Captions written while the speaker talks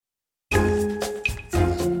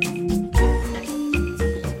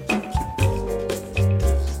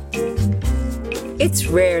It's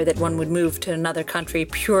rare that one would move to another country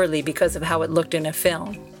purely because of how it looked in a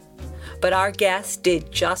film. But our guest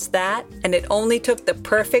did just that, and it only took the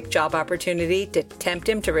perfect job opportunity to tempt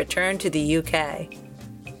him to return to the UK.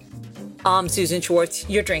 I'm Susan Schwartz,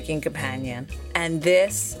 your drinking companion, and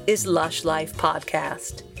this is Lush Life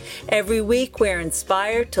Podcast. Every week, we're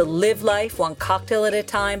inspired to live life one cocktail at a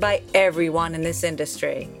time by everyone in this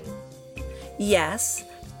industry. Yes,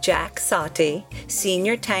 Jack Sati,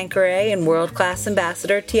 senior Tanqueray and world-class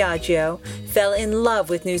ambassador Diageo, fell in love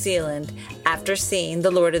with New Zealand after seeing the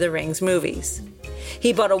Lord of the Rings movies.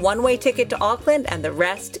 He bought a one-way ticket to Auckland, and the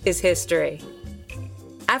rest is history.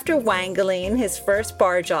 After wangling his first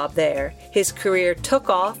bar job there, his career took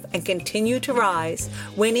off and continued to rise,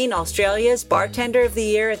 winning Australia's Bartender of the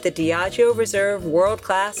Year at the Diageo Reserve World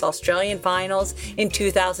Class Australian Finals in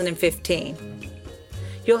 2015.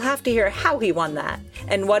 You'll have to hear how he won that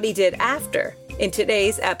and what he did after in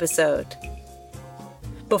today's episode.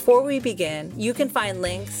 Before we begin, you can find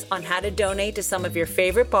links on how to donate to some of your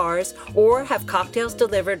favorite bars or have cocktails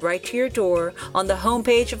delivered right to your door on the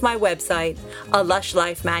homepage of my website,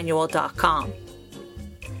 alushlifemanual.com.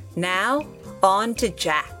 Now, on to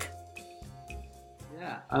Jack.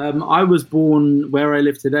 Yeah, I was born where I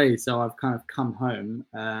live today, so I've kind of come home,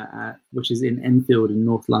 which is in Enfield in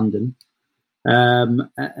North London.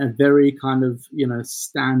 A very kind of,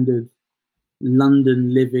 standard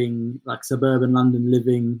London living, like suburban London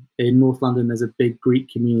living. In North London, there's a big Greek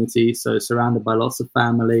community, so surrounded by lots of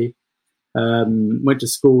family. Went to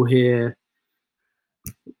school here.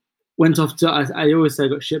 Went off to, I always say I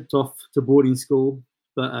got shipped off to boarding school,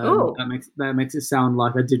 but that makes it sound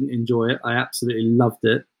like I didn't enjoy it. I absolutely loved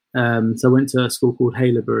it. So I went to a school called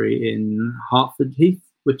Haileybury in Hertford Heath,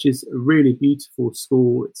 which is a really beautiful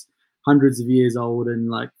school. It's hundreds of years old and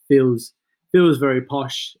like feels very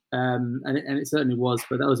posh, and it certainly was.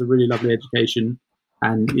 But that was a really lovely education,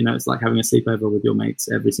 and it's like having a sleepover with your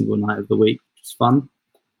mates every single night of the week, which is fun.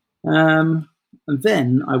 And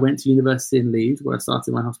then I went to university in Leeds, where I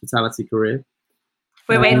started my hospitality career.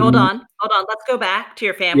 Wait, hold on. Let's go back to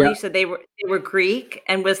your family. Yeah. So they were Greek,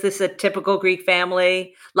 and was this a typical Greek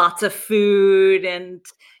family? Lots of food and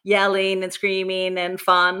yelling and screaming and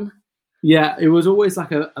fun. Yeah, it was always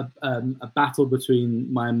like a battle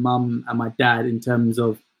between my mum and my dad in terms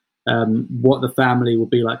of what the family will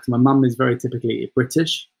be like. So my mum is very typically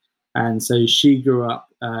British, and so she grew up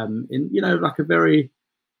in like a very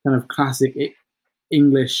kind of classic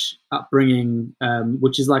English upbringing,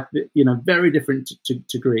 which is like very different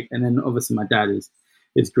to Greek. And then obviously my dad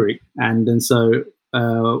is Greek, and so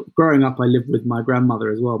growing up I lived with my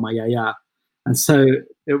grandmother as well, my yaya. And so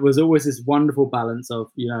it was always this wonderful balance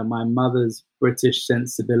of, my mother's British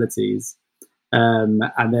sensibilities, and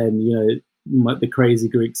then, the crazy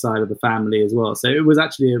Greek side of the family as well. So it was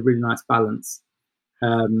actually a really nice balance.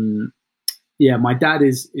 My dad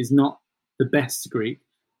is not the best Greek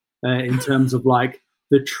in terms of like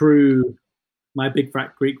the true, my big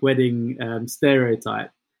fat Greek wedding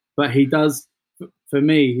stereotype, but he does, for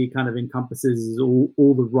me, he kind of encompasses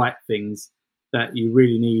all the right things that you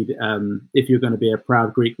really need if you're going to be a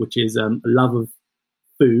proud Greek, which is a love of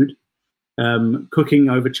food, cooking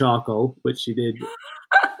over charcoal, which she did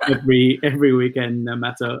every weekend, no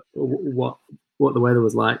matter what the weather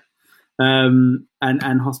was like, and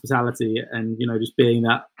hospitality, and just being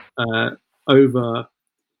that over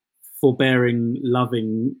forbearing,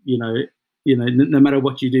 loving, no matter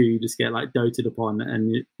what you do, you just get like doted upon,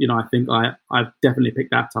 and I think I've definitely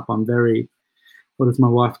picked that up. I'm very, what does my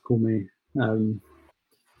wife call me? I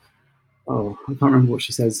can't remember what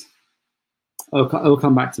she says. It'll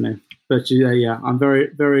come back to me. But I'm very,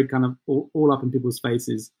 very kind of all up in people's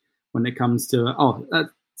faces when it comes to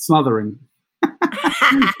smothering.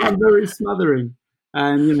 I'm very smothering,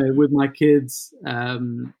 and with my kids,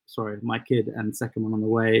 my kid and second one on the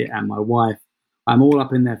way, and my wife, I'm all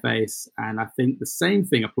up in their face. And I think the same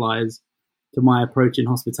thing applies to my approach in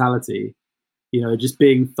hospitality. Just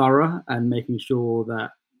being thorough and making sure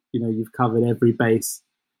that you've covered every base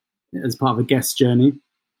as part of a guest journey.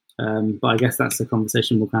 But I guess that's the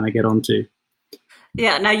conversation we'll kind of get onto.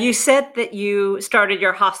 Yeah. Now, you said that you started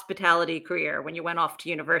your hospitality career when you went off to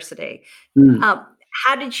university.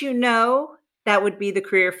 How did you know that would be the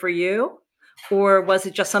career for you? Or was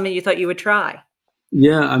it just something you thought you would try?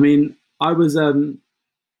 Yeah, I mean, I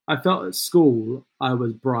felt at school I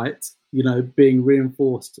was bright, being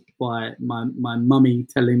reinforced by my mummy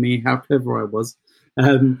telling me how clever I was.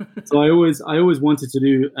 So I always wanted to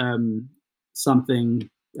do something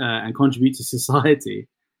and contribute to society.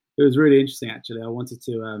 It was really interesting, actually. I wanted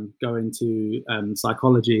to go into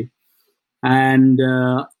psychology, and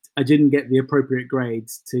I didn't get the appropriate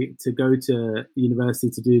grades to go to university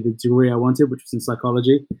to do the degree I wanted, which was in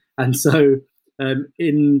psychology. And so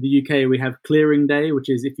in the UK, we have clearing day, which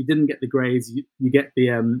is if you didn't get the grades, you get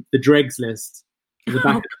the dregs list at the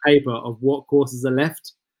back of the paper of what courses are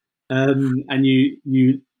left. And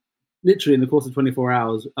you literally in the course of 24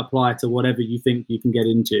 hours apply to whatever you think you can get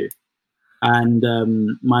into. And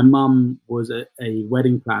my mum was a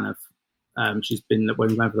wedding planner. She's been a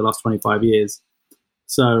wedding planner for the last 25 years.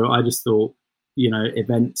 So I just thought,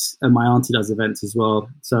 events, and my auntie does events as well.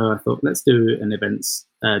 So I thought, let's do an events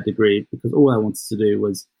degree, because all I wanted to do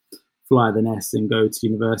was fly the nest and go to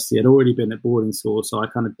university. I'd already been at boarding school, so I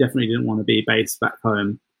kind of definitely didn't want to be based back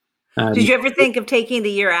home. Did you ever think of taking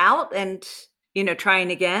the year out and, trying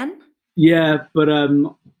again? Yeah, but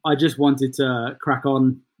I just wanted to crack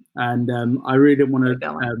on. And I really didn't want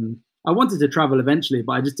to. I wanted to travel eventually,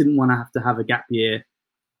 but I just didn't want to have a gap year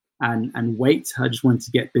and wait. I just wanted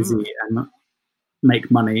to get busy and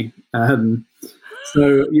make money.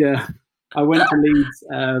 So yeah, I went to Leeds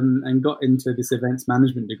and got into this events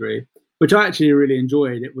management degree, which I actually really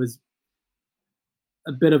enjoyed. It was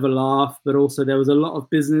a bit of a laugh, but also there was a lot of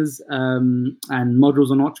business and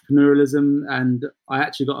modules on entrepreneurialism, and I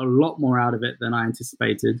actually got a lot more out of it than I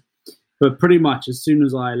anticipated. But pretty much as soon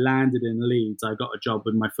as I landed in Leeds, I got a job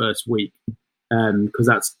in my first week, because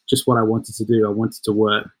that's just what I wanted to do. I wanted to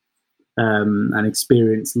work and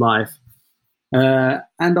experience life.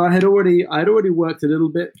 And I had already worked a little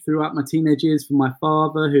bit throughout my teenage years for my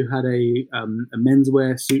father, who had a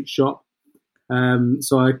menswear suit shop.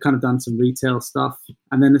 So I'd kind of done some retail stuff.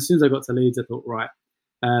 And then as soon as I got to Leeds, I thought, right,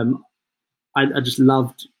 I just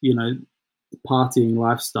loved, the partying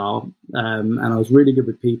lifestyle, and I was really good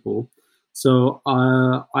with people. So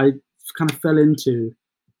I kind of fell into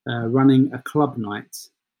running a club night,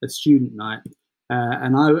 a student night,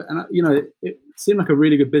 and it seemed like a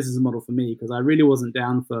really good business model for me, because I really wasn't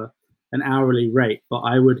down for an hourly rate, but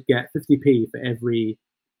I would get 50p for every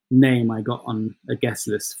name I got on a guest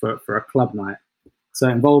list for a club night. So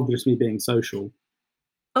it involved just me being social.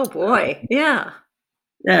 Oh boy, yeah.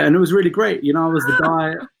 Yeah, and it was really great. I was the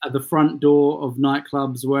guy at the front door of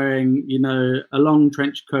nightclubs wearing, a long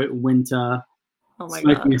trench coat in winter,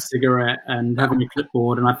 smoking a cigarette and having a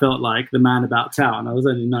clipboard, and I felt like the man about town. I was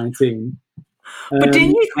only 19. But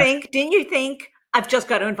didn't you think, I've just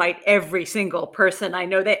got to invite every single person I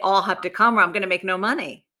know, they all have to come or I'm going to make no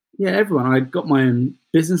money? Yeah, everyone. I got my own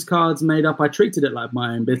business cards made up. I treated it like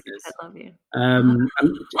my own business. I love you. And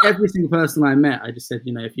every single person I met, I just said,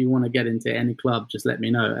 if you want to get into any club, just let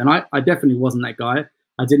me know. And I definitely wasn't that guy.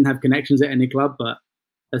 I didn't have connections at any club, but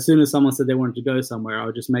as soon as someone said they wanted to go somewhere, I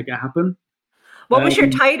would just make it happen. What was your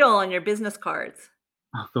title on your business cards?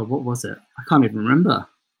 Oh God, what was it? I can't even remember.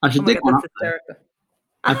 I should dig one up.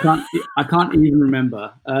 I can't even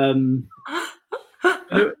remember.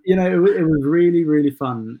 It was really, really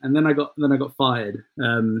fun. And then I got fired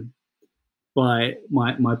by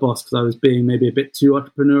my boss, because I was being maybe a bit too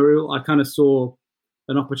entrepreneurial. I kind of saw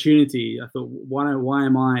an opportunity. I thought, why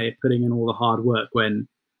am I putting in all the hard work when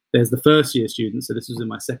there's the first year students, so this was in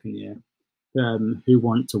my second year, who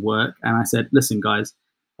want to work? And I said, listen, guys,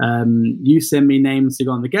 you send me names to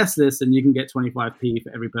go on the guest list, and you can get 25p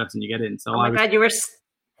for every person you get in. So God, you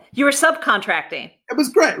were subcontracting. It was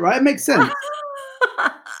great, right? It makes sense.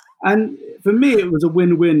 And for me, it was a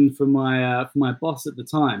win-win for my boss at the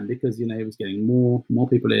time, because he was getting more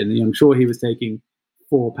people in. I'm sure he was taking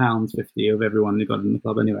 £4.50 of everyone who got in the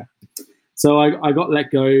club anyway. So I got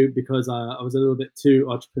let go because I was a little bit too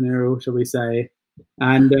entrepreneurial, shall we say,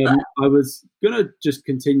 and I was gonna just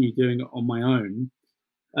continue doing it on my own.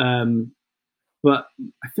 But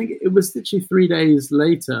I think it was literally 3 days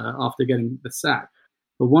later, after getting the sack,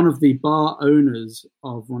 but one of the bar owners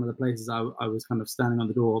of one of the places I was kind of standing on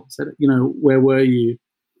the door said, where were you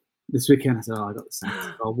this weekend? I said, I got the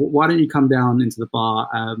sack. Well, why don't you come down into the bar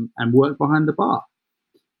and work behind the bar?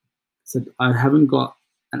 I said, I haven't got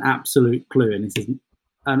an absolute clue. And he said,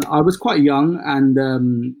 and I was quite young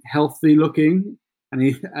and healthy looking,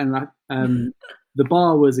 and the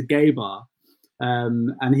bar was a gay bar.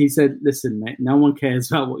 And he said, listen, mate, no one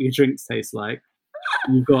cares about what your drinks taste like.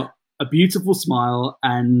 You've got a beautiful smile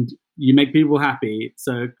and you make people happy.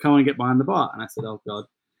 So come and get behind the bar. And I said, oh God,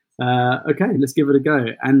 okay, let's give it a go.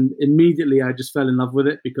 And immediately I just fell in love with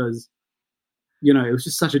it, because, it was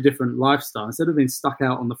just such a different lifestyle. Instead of being stuck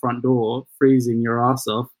out on the front door, freezing your ass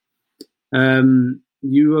off,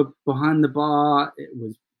 you were behind the bar. It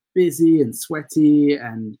was busy and sweaty,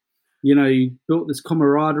 and you built this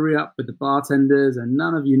camaraderie up with the bartenders, and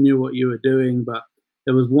none of you knew what you were doing, but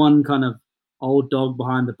there was one kind of old dog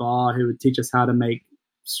behind the bar who would teach us how to make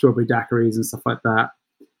strawberry daiquiris and stuff like that.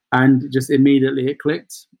 and just immediately it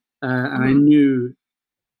clicked. And I knew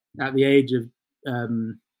at the age of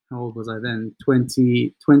how old was I then?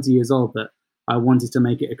 20 years old, that I wanted to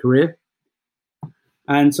make it a career.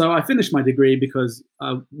 And so I finished my degree because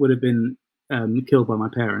I would have been killed by my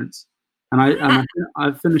parents. And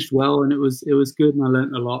I finished well, and it was good, and I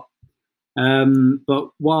learned a lot. But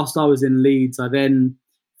whilst I was in Leeds, I then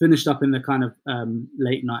finished up in the kind of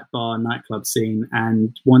late night bar nightclub scene,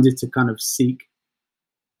 and wanted to kind of seek,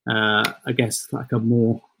 I guess, like a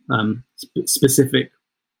more specific,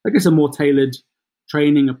 I guess, a more tailored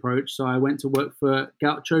training approach. So I went to work for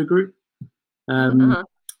Gaucho Group.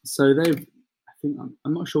 So they've, I think,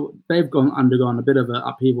 I'm not sure, they've undergone a bit of an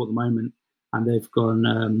upheaval at the moment, and they've gone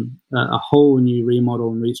a whole new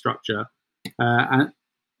remodel and restructure,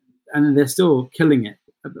 and they're still killing it.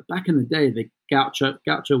 But back in the day, the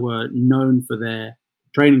Gaucho were known for their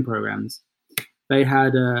training programs. They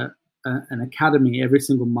had an academy every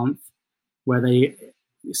single month where they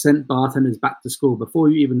sent bartenders back to school. Before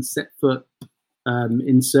you even set foot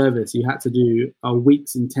in service, you had to do a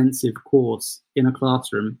week's intensive course in a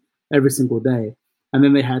classroom every single day. And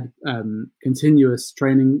then they had continuous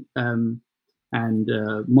training and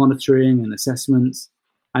monitoring and assessments.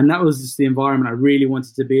 And that was just the environment I really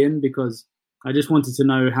wanted to be in, because I just wanted to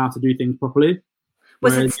know how to do things properly.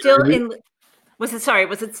 Was it still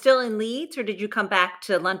in Leeds, or did you come back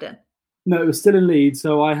to London? No, it was still in Leeds.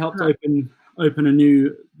 So I helped open the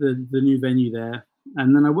new venue there.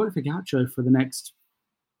 And then I worked for Gaucho for the next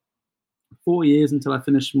 4 years until I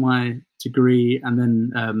finished my degree. And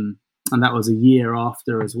then, and that was a year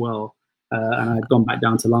after as well. And I'd gone back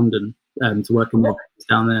down to London to work in the office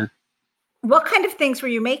down there. What kind of things were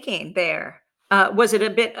you making there? Was it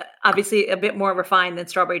obviously a bit more refined than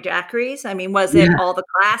Strawberry Daiquiris? I mean, was it all the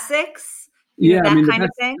classics? Kind of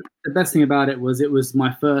thing? The best thing about it was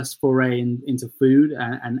my first foray into food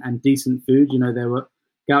and decent food. You know,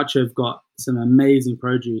 Gaucho have got some amazing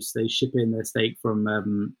produce. They ship in their steak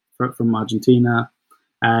from Argentina,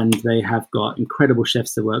 and they have got incredible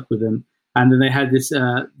chefs to work with them. And then they had this,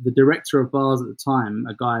 the director of bars at the time,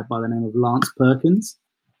 a guy by the name of Lance Perkins,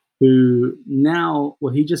 who now,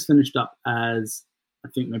 he just finished up as, I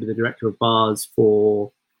think, maybe the director of bars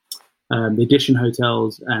for the Edition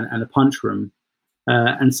hotels and the Punch Room.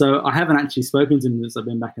 And so I haven't actually spoken to him since I've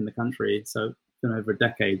been back in the country. So it's been over a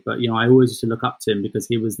decade. But, you know, I always used to look up to him because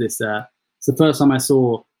he was this, it's the first time I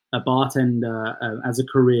saw a bartender as a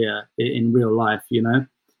career in real life, you know.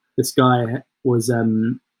 This guy was,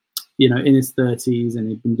 you know, in his 30s, and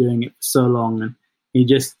he'd been doing it for so long, and he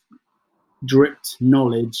just dripped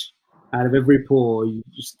knowledge out of every pore. You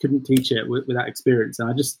just couldn't teach it without experience. And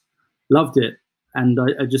I just loved it. And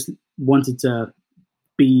I just wanted to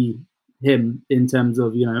be him in terms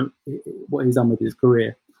of, you know, what he's done with his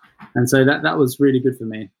career. And so that was really good for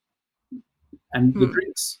me. And the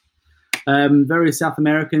drinks, very South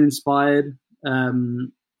American inspired,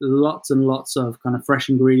 lots and lots of kind of fresh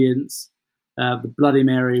ingredients. The Bloody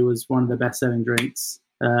Mary was one of the best selling drinks.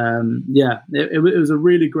 It was a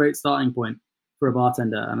really great starting point for a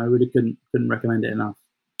bartender, and I really couldn't recommend it enough.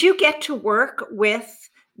 Did you get to work with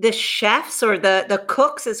the chefs or the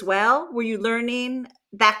cooks as well? Were you learning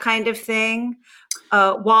that kind of thing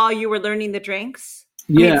while you were learning the drinks?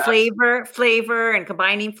 Yeah. I mean, flavor and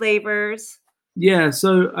combining flavors. Yeah,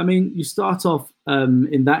 so I mean, you start off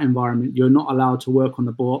in that environment. You're not allowed to work on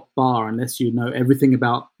the bar unless you know everything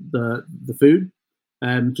about the food.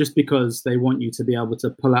 Just because they want you to be able to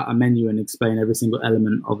pull out a menu and explain every single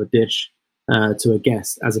element of a dish to a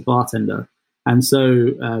guest as a bartender. And so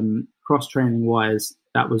cross-training wise,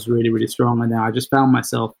 that was really, really strong. And then I just found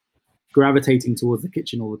myself gravitating towards the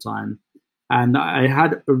kitchen all the time. And I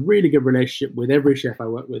had a really good relationship with every chef I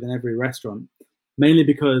worked with in every restaurant, mainly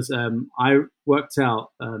because I worked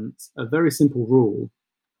out a very simple rule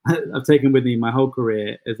I've taken with me my whole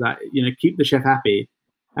career, is that, you know, keep the chef happy.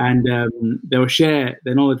 And they'll share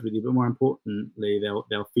their knowledge with you, but more importantly,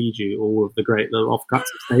 they'll feed you all of the great little offcuts of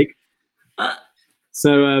steak.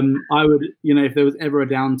 So I would, you know, if there was ever a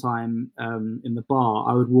downtime in the bar,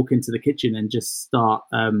 I would walk into the kitchen and just start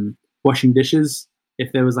washing dishes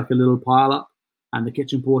if there was like a little pile up and the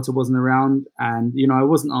kitchen porter wasn't around. And, you know, I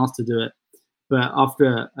wasn't asked to do it. But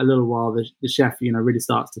after a little while, the chef, you know, really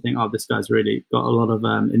starts to think, oh, this guy's really got a lot of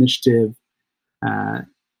initiative.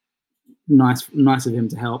 Nice of him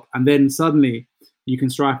to help. And then suddenly you can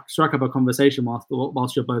strike up a conversation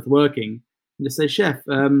whilst you're both working, and just say, chef,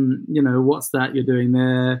 you know, what's that you're doing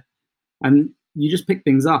there? And you just pick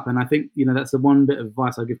things up. And I think, you know, that's the one bit of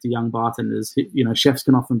advice I give to young bartenders. You know, chefs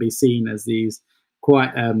can often be seen as these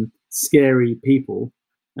quite scary people,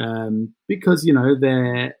 because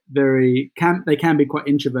they're they can be quite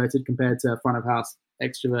introverted compared to front of house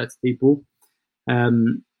extroverted people.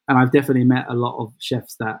 And I've definitely met a lot of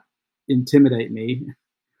chefs that intimidate me,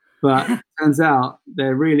 but it turns out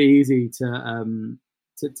they're really easy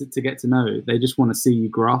to get to know. They just want to see you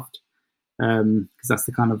graft, because that's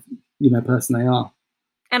the kind of person they are.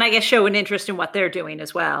 And I guess show an interest in what they're doing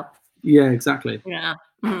as well. Yeah, exactly. Yeah.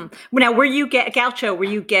 Mm-hmm. Now, Gaucho, were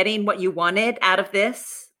you getting what you wanted out of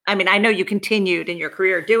this? I mean, I know you continued in your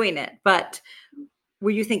career doing it, but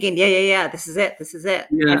were you thinking, yeah, this is it.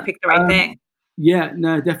 Yeah. I picked the right thing. Yeah,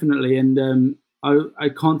 no, definitely. And I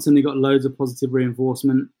constantly got loads of positive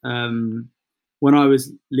reinforcement. When I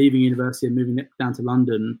was leaving university and moving down to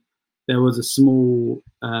London, there was a small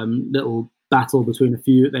little battle between a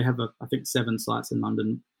few. They have, I think, 7 sites in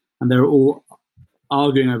London, and they were all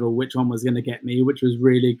arguing over which one was going to get me, which was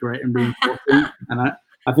really great and reinforcing. And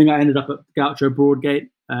I think I ended up at Gaucho Broadgate,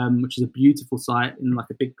 which is a beautiful site in like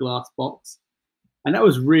a big glass box. And that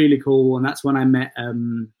was really cool. And that's when I met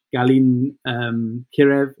Galin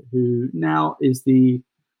Kirev, who now is the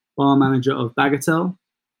bar manager of Bagatelle.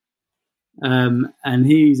 And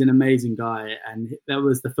he's an amazing guy. And that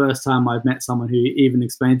was the first time I'd met someone who even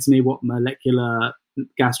explained to me what molecular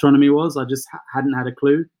gastronomy was. I just hadn't had a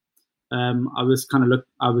clue. I was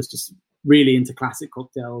just really into classic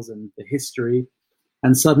cocktails and the history.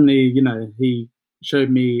 And suddenly, he showed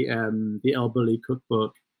me the El Bulli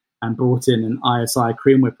cookbook and brought in an ISI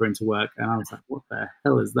cream whipper into work. And I was like, what the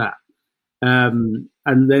hell is that? And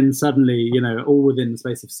then suddenly, all within the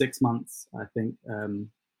space of 6 months, I think,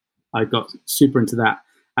 I got super into that.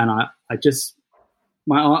 And I just,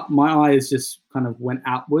 my eyes just kind of went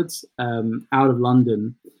outwards, out of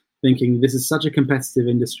London, thinking this is such a competitive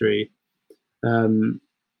industry. And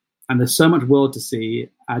there's so much world to see.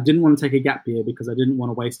 I didn't want to take a gap year because I didn't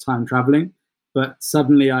want to waste time traveling, but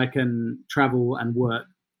suddenly I can travel and work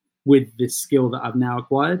with this skill that I've now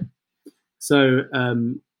acquired. So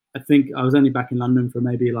I think I was only back in London for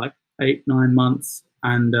maybe like 8-9 months,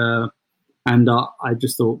 and I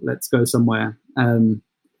just thought, let's go somewhere. And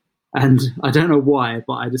I don't know why,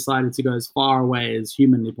 but I decided to go as far away as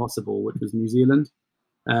humanly possible, which was New Zealand.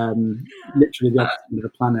 Literally the opposite end of the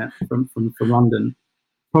planet from London.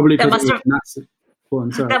 Probably because it was massive.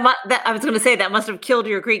 I was going to say that must have killed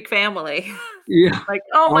your Greek family. Yeah. Like,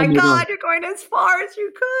 oh my God, you're going as far as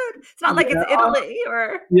you could. It's not like it's Italy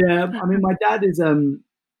or. Yeah, I mean, my dad's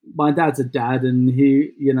a dad, and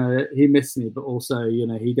he missed me, but also,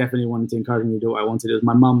 he definitely wanted to encourage me to do what I wanted. It was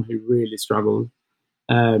my mum who really struggled.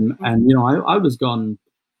 And, I was gone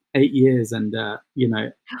 8 years, and,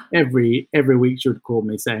 every week she would call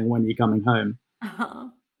me saying, when are you coming home? Uh-huh.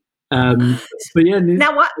 But yeah.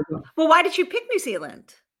 Now what? Well, why did you pick New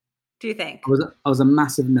Zealand, do you think? I was a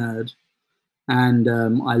massive nerd, and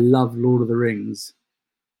I love Lord of the Rings.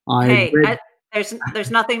 There's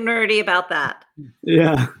nothing nerdy about that.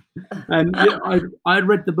 Yeah. And I'd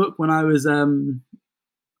read the book when I was 11,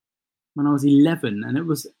 and it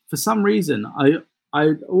was, for some reason,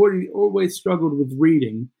 I always struggled with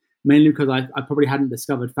reading, mainly because I probably hadn't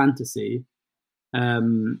discovered fantasy.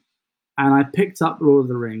 And I picked up Lord of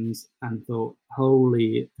the Rings and thought,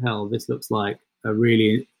 holy hell, this looks like a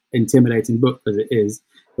really intimidating book, as it is.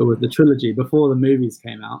 It was the trilogy before the movies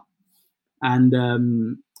came out. And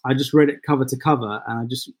I just read it cover to cover, and I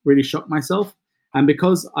just really shocked myself. And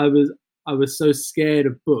because I was so scared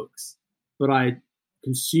of books, but I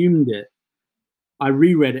consumed it, I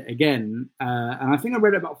reread it again. And I think I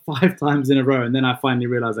read it about 5 times in a row. And then I finally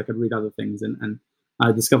realized I could read other things, and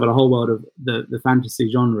I discovered a whole world of the fantasy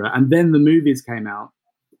genre. And then the movies came out.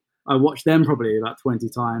 I watched them probably about 20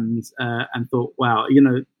 times and thought, wow,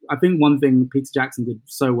 I think one thing Peter Jackson did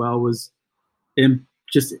so well was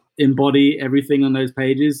just embody everything on those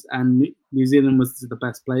pages. And New Zealand was the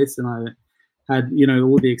best place. And I had,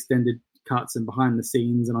 all the extended cuts and behind the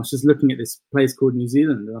scenes. And I was just looking at this place called New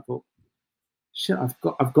Zealand, and I thought, shit,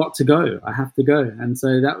 I've got to go. I have to go. And so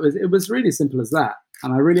it was really simple as that.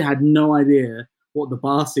 And I really had no idea what the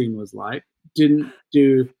bar scene was like. Didn't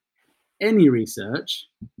do any research,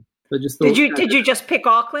 but just thought. Did you just pick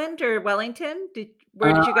Auckland or Wellington?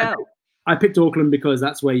 Where did you go? I picked Auckland because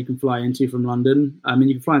that's where you can fly into from London. I mean,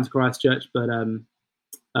 you can fly into Christchurch, but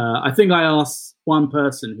I think I asked one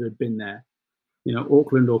person who had been there,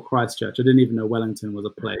 Auckland or Christchurch. I didn't even know Wellington was a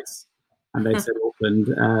place, and they said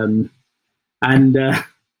Auckland. And I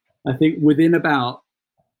think within about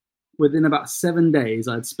 7 days,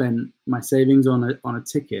 I'd spent my savings on a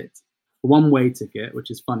ticket, a one-way ticket,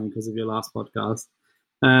 which is funny because of your last podcast.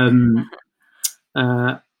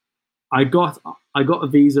 I got a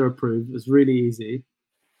visa approved. It was really easy.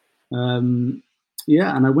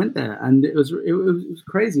 yeah, and I went there, and it was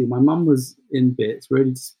crazy. My mum was in bits,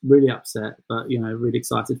 really really upset, but really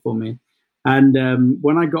excited for me. And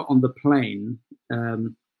when I got on the plane,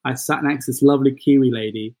 I sat next to this lovely Kiwi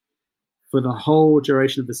lady for the whole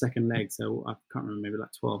duration of the second leg. So I can't remember, maybe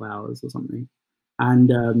like 12 hours or something.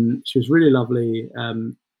 And she was really lovely.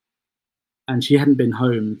 And she hadn't been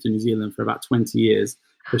home to New Zealand for about 20 years.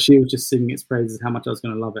 So she was just singing its praises, how much I was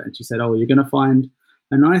going to love it. And she said, "Oh, you're going to find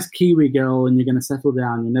a nice Kiwi girl and you're going to settle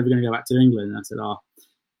down. You're never going to go back to England." And I said, "Oh,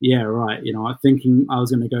 yeah, right." I'm thinking I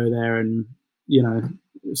was going to go there and,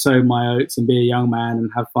 sow my oats and be a young man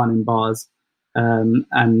and have fun in bars. And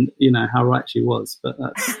how right she was. But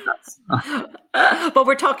that's but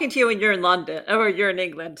we're talking to you and you're in London or you're in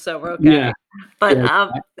England, so we're okay. Yeah. But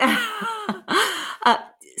Yeah.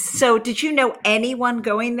 So did you know anyone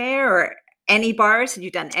going there or any bars? Had you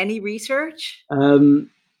done any research?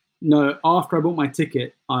 No, after I bought my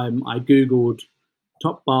ticket, I Googled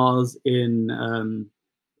top bars in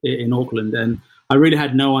Auckland, and I really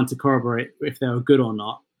had no one to corroborate if they were good or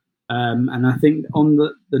not. And I think on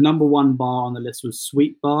the number one bar on the list was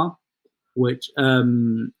Sweet Bar, which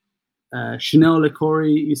Chanel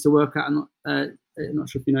Licori used to work at. I'm not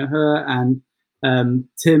sure if you know her, and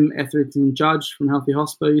Tim Etherington Judge from Healthy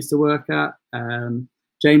Hospo used to work at.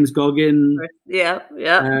 James Goggin,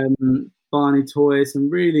 Barney Toy, some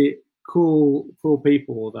really cool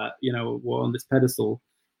people that were on this pedestal.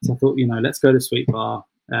 So I thought, let's go to Sweet Bar.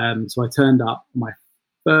 So I turned up my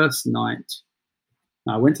first night.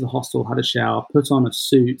 I went to the hostel, had a shower, put on a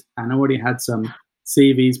suit, and already had some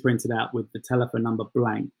CVs printed out with the telephone number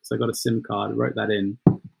blank. So I got a SIM card, wrote that in.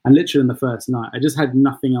 And literally in the first night, I just had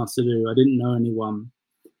nothing else to do. I didn't know anyone.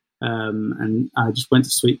 And I just went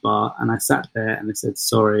to Sweet Bar and I sat there and they said,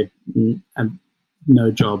 "Sorry,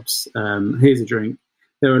 no jobs. Here's a drink."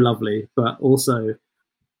 They were lovely. But also,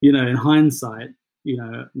 in hindsight,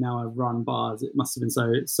 now I've run bars, it must have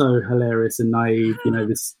been so hilarious and naive,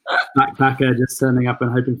 this backpacker just turning up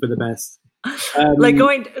and hoping for the best. Like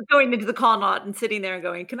going into the Connaught and sitting there and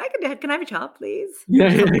going, can I have a chop, please?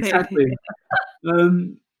 Yeah, exactly.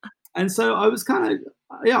 And so I was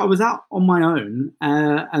I was out on my own,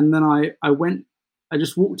 and then I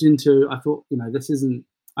just walked into, I thought,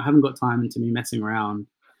 I haven't got time to me messing around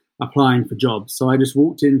applying for jobs. So I just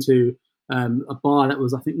walked into a bar that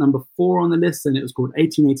was, I think, number 4 on the list, and it was called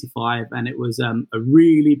 1885, and it was a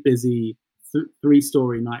really busy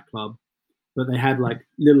 3-story nightclub. But they had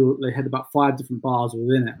they had about 5 different bars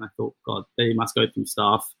within it, and I thought, God, they must go through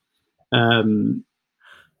staff. I can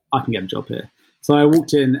get a job here. So I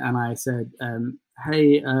walked in and I said,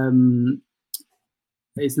 "Hey,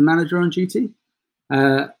 is the manager on duty?"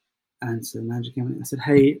 And so the manager came in and I said,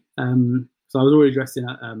 "Hey," so I was already dressed in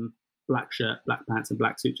a black shirt, black pants, and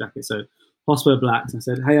black suit jacket. So Hospo Blacks. And I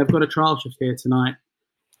said, "Hey, I've got a trial shift here tonight."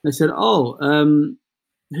 They said, "Oh,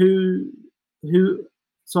 who?"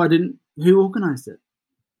 So I didn't. Who organised it?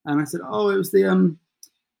 And I said, "Oh, it was the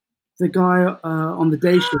guy on the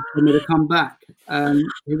day shift for me to come back."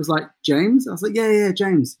 He was like, "James?" I was like, yeah,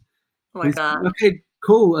 James. Oh my God. Said, "Okay,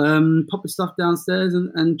 cool. Pop your stuff downstairs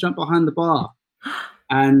and jump behind the bar."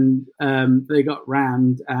 And they got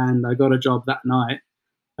rammed, and I got a job that night.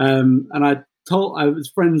 And I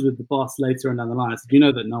was friends with the boss later on down the line. I said,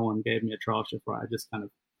 that no one gave me a trial shift, right? I just kind of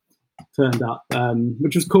turned up,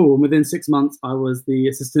 which was cool. And within 6 months, I was the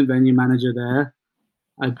assistant venue manager there.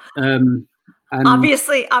 And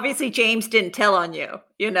obviously, James didn't tell on you,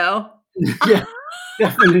 Yeah,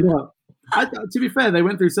 definitely not. To be fair, they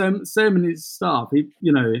went through so many staff. He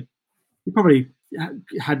probably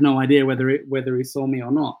had no idea whether he saw me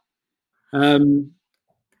or not. And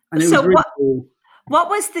it was really cool. What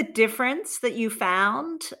was the difference that you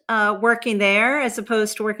found working there as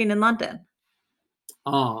opposed to working in London?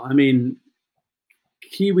 I mean,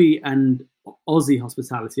 Kiwi and Aussie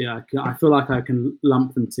hospitality, I feel like I can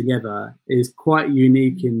lump them together, is quite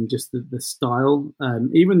unique in just the style.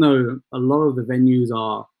 Even though a lot of the venues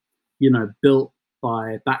are, built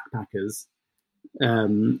by backpackers,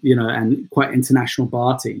 and quite international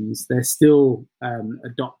bar teams, they're still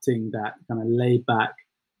adopting that kind of laid back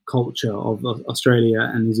culture of Australia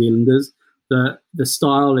and New Zealanders. The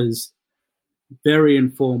style is very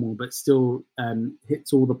informal, but still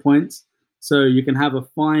hits all the points. So you can have a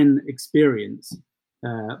fine experience.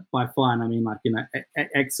 By fine, I mean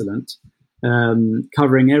excellent,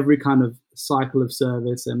 covering every kind of cycle of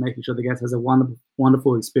service and making sure the guest has a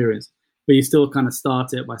wonderful experience. But you still kind of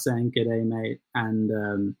start it by saying "G'day, mate,"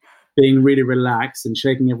 and being really relaxed and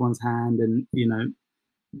shaking everyone's hand, and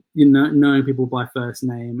knowing people by first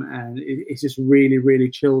name, and it's just really, really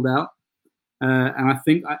chilled out. And I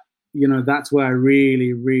think that's where I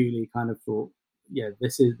really, really kind of thought, yeah,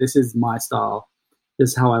 this is my style.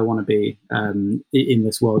 This is how I want to be in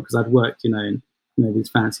this world, because I'd worked, in these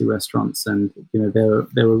fancy restaurants, and they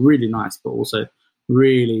were really nice, but also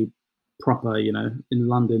really proper. In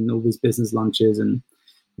London, all these business lunches, and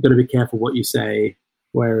you've got to be careful what you say.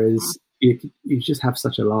 Whereas you just have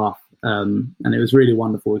such a laugh, and it was a really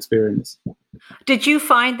wonderful experience. Did you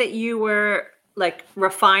find that you were like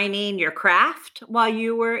refining your craft while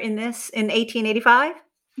you were in 1885?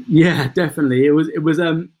 Yeah, definitely. It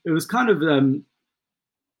was kind of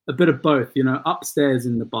a bit of both. Upstairs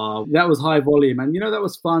in the bar, that was high volume, and that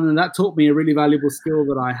was fun, and that taught me a really valuable skill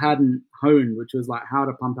that I hadn't honed, which was like how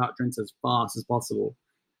to pump out drinks as fast as possible.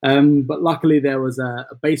 But luckily there was a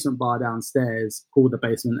basement bar downstairs called The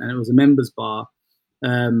Basement, and it was a members bar.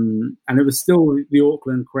 And it was still the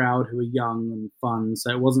Auckland crowd who were young and fun. So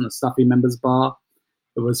it wasn't a stuffy members bar.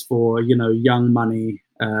 It was for, young money,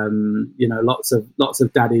 lots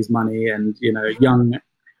of daddy's money, and, young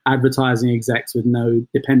advertising execs with no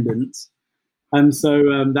dependents. And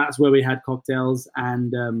so that's where we had cocktails.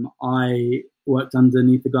 And I worked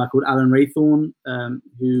underneath a guy called Alan Raythorne,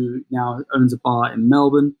 who now owns a bar in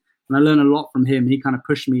Melbourne. And I learned a lot from him. He kind of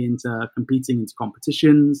pushed me into competing into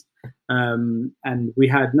competitions. And we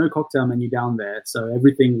had no cocktail menu down there. So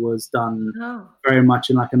everything was done very much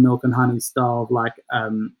in like a milk and honey style of like, a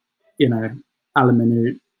la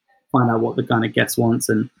minute, find out what the kind of guest wants.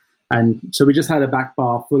 And so we just had a back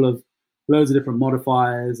bar full of loads of different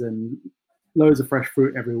modifiers and loads of fresh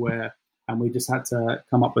fruit everywhere. And we just had to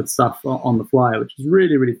come up with stuff on the fly, which was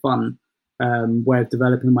really, really fun way of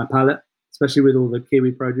developing my palate, especially with all the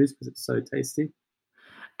kiwi produce, because it's so tasty.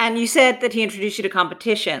 And you said that he introduced you to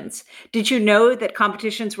competitions. Did you know that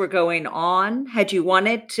competitions were going on? Had you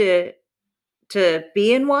wanted to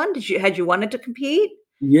be in one? Had you wanted to compete?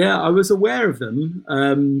 Yeah, I was aware of them.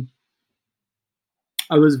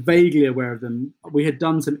 I was vaguely aware of them. We had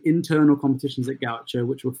done some internal competitions at Gaucho,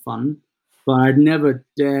 which were fun, but I'd never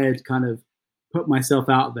dared kind of put myself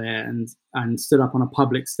out there and stood up on a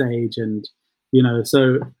public stage. And,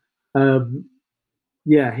 so,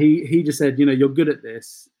 he just said, you're good at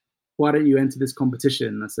this. Why don't you enter this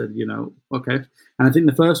competition? I said, okay. And I think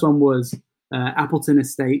the first one was Appleton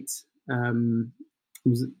Estate. And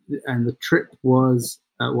the trip was,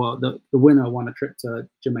 the winner won a trip to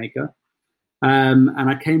Jamaica. And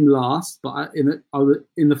I came last, but I was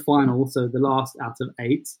in the final, so the last out of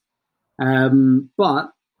 8.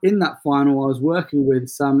 But in that final, I was working with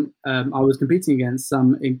I was competing against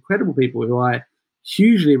some incredible people who I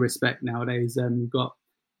hugely respect nowadays. You've got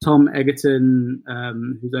Tom Egerton,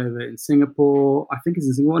 who's over in Singapore. I think he's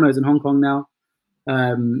in Singapore. No, he's in Hong Kong now.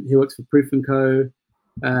 He works for Proof & Co.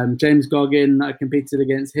 James Goggin, I competed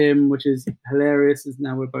against him, which is hilarious, as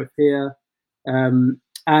now we're both here.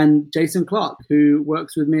 And Jason Clark, who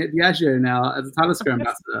works with me at Diageo now as a Talisker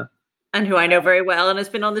ambassador. And who I know very well and has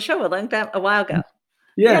been on the show a while ago.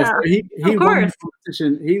 Yeah, so he won the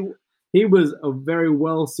competition. He was a very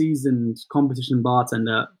well-seasoned competition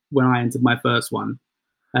bartender when I entered my first one.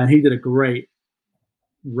 And he did a great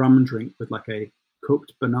rum drink with like a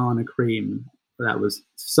cooked banana cream that was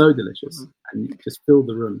so delicious and just filled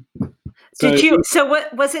the room. So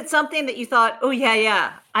what was it, something that you thought, oh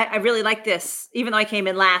yeah, I really like this, even though I came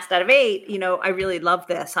in last out of 8, I really love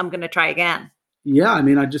this, I'm going to try again? Yeah, I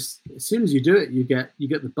mean, as soon as you do it, you get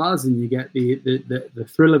the buzz and you get the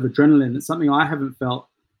thrill of adrenaline. It's something I hadn't felt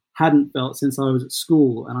since I was at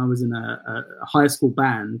school, and I was in a high school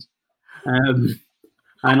band, and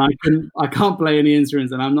I can't play any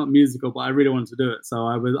instruments, and I'm not musical, but I really wanted to do it. So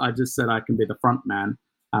I just said I can be the front man,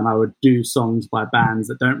 and I would do songs by bands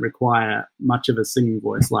that don't require much of a singing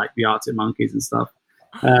voice, like the Arctic Monkeys and stuff.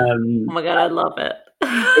 Oh my God, I love it.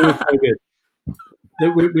 It was so good.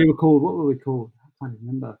 We were called, what were we called? I can't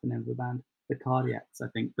remember the name of the band. The Cardiacs, I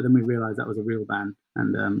think. But then we realized that was a real band,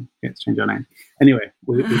 and we had to change our name. Anyway,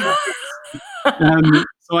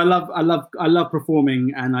 so I love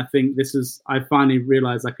performing, and I think I finally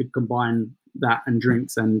realized I could combine that and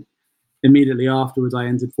drinks. And immediately afterwards, I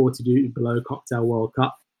entered 42 Below Cocktail World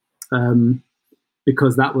Cup,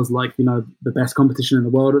 because that was like, the best competition in the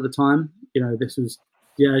world at the time. This was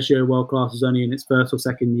Diageo World Class was only in its first or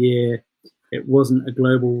second year. It wasn't a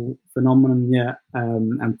global phenomenon yet.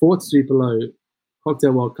 And 42 Below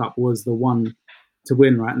Cocktail World Cup was the one to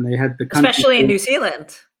win, right? And they had the country, especially in New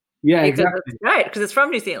Zealand. Yeah, exactly. Right, because it's from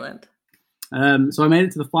New Zealand. So I made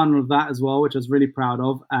it to the final of that as well, which I was really proud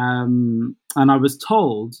of. And I was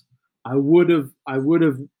told I would have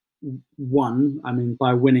won. I mean,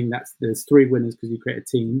 by winning, there's 3 winners because you create a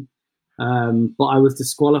team. But I was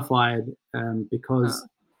disqualified because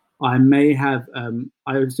I may have.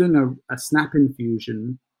 I was doing a snap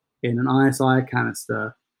infusion in an ISI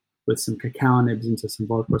canister with some cacao nibs into some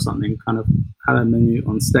vodka or something, kind of had a menu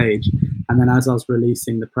on stage. And then as I was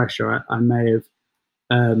releasing the pressure, I may have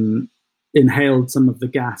inhaled some of the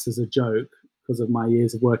gas as a joke because of my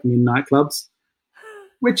years of working in nightclubs,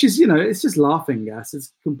 which is, it's just laughing gas.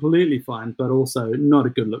 It's completely fine, but also not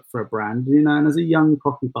a good look for a brand, and as a young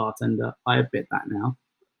cocky bartender, I admit that now.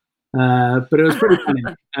 But it was pretty funny.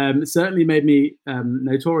 It certainly made me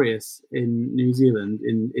notorious in New Zealand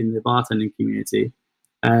in the bartending community.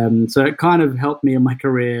 So it kind of helped me in my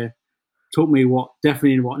career, taught me what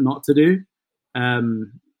not to do,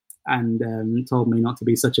 and told me not to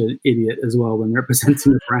be such an idiot as well when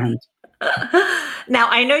representing a brand. Now,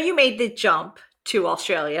 I know you made the jump to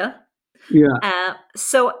Australia. Yeah.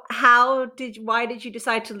 So why did you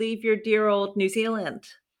decide to leave your dear old New Zealand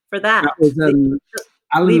for that? That was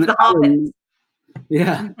leave the hobbits.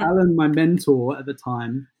 Yeah, Alan, my mentor at the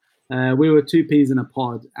time. We were two peas in a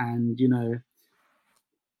pod, and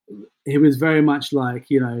he was very much like,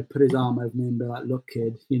 put his arm over me and be like, "Look,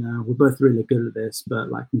 kid, we're both really good at this, but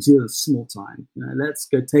like New Zealand's small time. Let's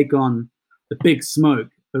go take on the big smoke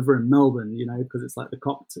over in Melbourne, because it's like the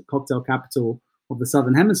cocktail capital of the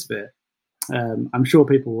Southern Hemisphere." I'm sure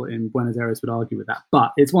people in Buenos Aires would argue with that,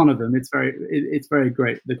 but it's one of them. It's very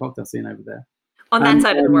great, the cocktail scene over there. On that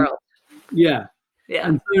side of the world. Yeah. Yeah.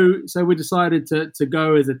 And so we decided to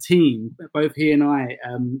go as a team. Both he and I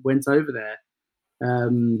went over there.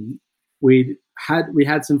 We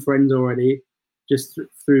had some friends already just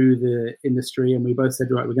through the industry, and we both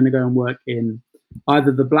said, right, we're going to go and work in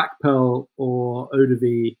either the Black Pearl or Eau de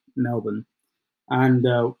Vie, Melbourne. And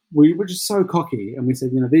we were just so cocky, and we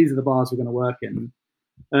said, these are the bars we're going to work in.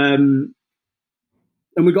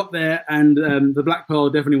 And we got there, and the Black Pearl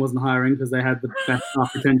definitely wasn't hiring because they had the best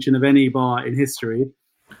staff retention of any bar in history.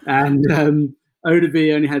 And Eau de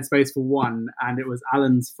Vie only had space for one, and it was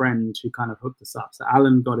Alan's friend who kind of hooked us up. So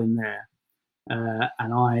Alan got in there,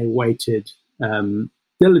 and I waited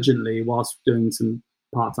diligently whilst doing some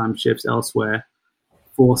part-time shifts elsewhere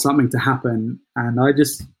for something to happen. And I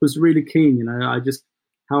just was really keen,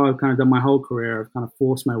 how I've kind of done my whole career, I've kind of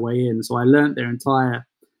forced my way in. So I learned their entire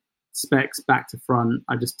specs back to front.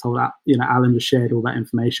 I just told Alan just shared all that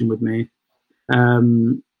information with me.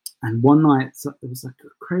 And one night, it was like a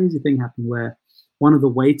crazy thing happened where one of the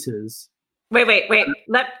waiters. Wait.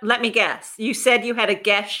 Let me guess. You said you had a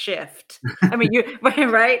guest shift. I mean, you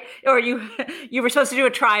right? Or you were supposed to do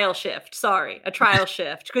a trial shift. Sorry, a trial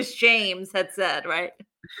shift, because James had said, right?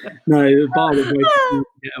 No, the bar was waiting to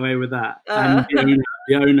get away with that. And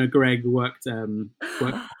the owner Greg worked at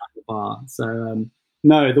the bar. So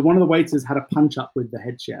no, one of the waiters had a punch up with the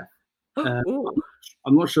head chef.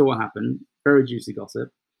 I'm not sure what happened. Very juicy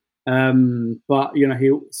gossip. But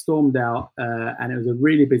he stormed out, and it was a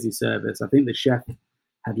really busy service. I think the chef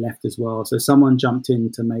had left as well, so someone jumped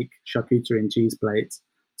in to make charcuterie and cheese plates.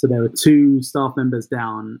 So there were two staff members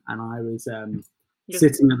down, and I was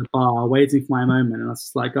sitting at the bar waiting for my moment. And I was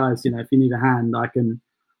just like, guys, if you need a hand, I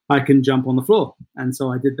can jump on the floor. And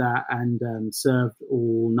so I did that and served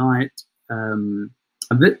all night.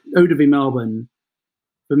 Eau de Vie Melbourne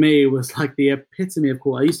for me was like the epitome of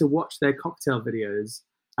cool. I used to watch their cocktail videos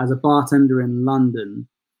as a bartender in London.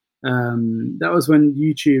 That was when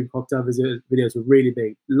YouTube cocktail videos were really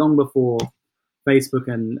big, long before Facebook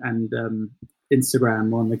and Instagram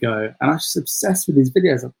were on the go. And I was just obsessed with these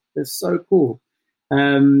videos. They're so cool. All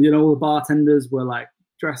the bartenders were like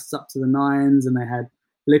dressed up to the nines, and they had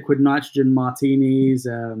liquid nitrogen martinis.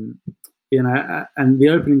 And the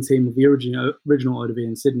opening team of the original Eau de Vie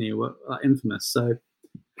in Sydney were infamous. So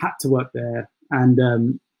had to work there,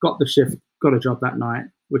 and got the shift, got a job that night,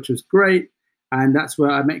 which was great. And that's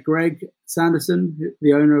where I met Greg Sanderson,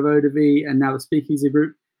 the owner of Eau de Vie and now the Speakeasy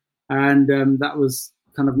Group. And that was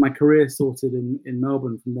kind of my career sorted in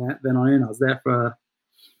Melbourne from then on in. I was there for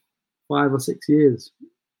 5 or 6 years.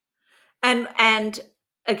 And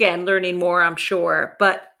again, learning more, I'm sure.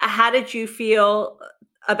 But how did you feel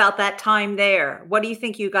about that time there? What do you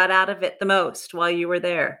think you got out of it the most while you were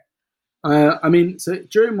there? So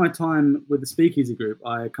during my time with the Speakeasy Group,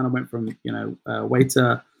 I kind of went from,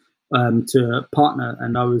 waiter to partner,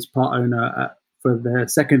 and I was part owner for their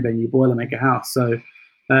second venue, Boilermaker House. So,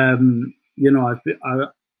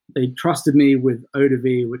 they trusted me with Eau de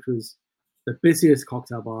Vie, which was the busiest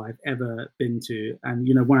cocktail bar I've ever been to. And,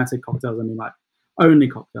 when I say cocktails, I mean like only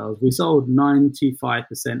cocktails. We sold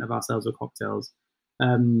 95% of our sales were cocktails.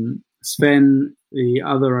 Sven, the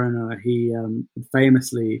other owner, he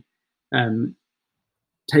famously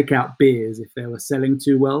take out beers if they were selling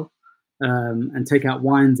too well, and take out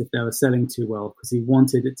wines if they were selling too well, because he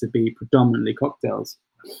wanted it to be predominantly cocktails.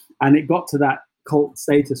 And it got to that cult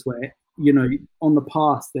status where, on the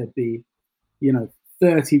pass there'd be,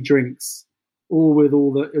 30 drinks, all with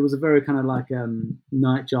it was a very kind of like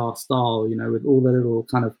nightjar style, with all the little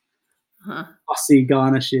kind of fussy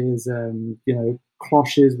garnishes,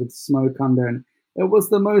 cloches with smoke under, and it was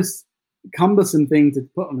the most cumbersome thing to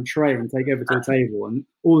put on a tray and take over to a table, and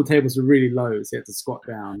all the tables were really low, so you had to squat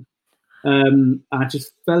down. I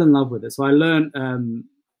just fell in love with it. So I learned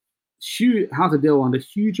how to deal under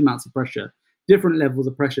huge amounts of pressure, different levels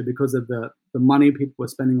of pressure because of the money people were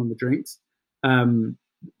spending on the drinks,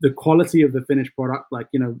 the quality of the finished product. Like,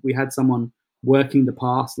 we had someone working the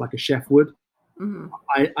pass like a chef would. Mm-hmm.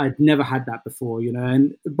 I'd never had that before,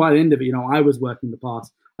 and by the end of it, I was working the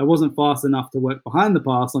pass. I wasn't fast enough to work behind the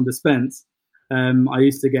pass on dispense. I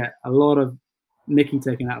used to get a lot of mickey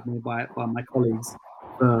taken out of me by my colleagues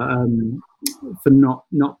for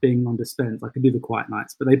not being on dispense. I could do the quiet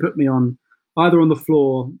nights, but they put me on either on the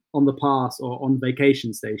floor, on the pass, or on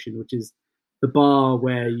vacation station, which is the bar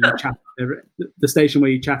where you chat, the station where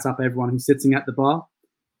you chat up everyone who's sitting at the bar.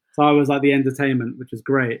 So I was like the entertainment, which was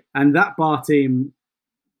great. And that bar team,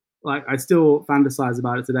 like, I still fantasize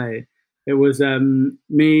about it today. It was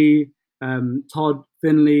me, Todd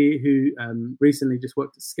Finley, who recently just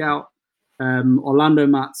worked at Scout, Orlando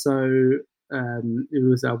Mazzo, who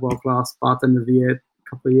was a world-class bartender of the year a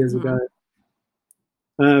couple of years ago,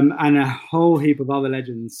 and a whole heap of other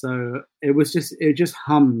legends. So it just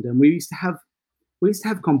hummed, and we used to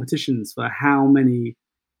have competitions for how many.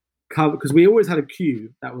 Because we always had a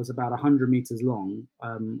queue that was about 100 meters long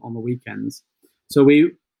on the weekends. So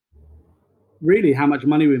how much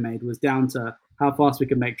money we made was down to how fast we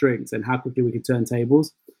could make drinks and how quickly we could turn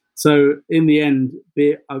tables. So in the end,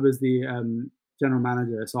 I was the general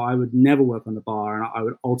manager, so I would never work on the bar, and I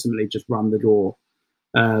would ultimately just run the door.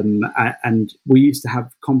 And we used to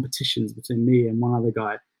have competitions between me and one other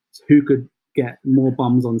guy who could get more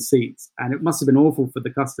bums on seats. And it must have been awful for the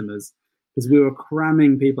customers, because we were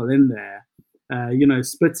cramming people in there,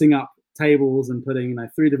 splitting up tables and putting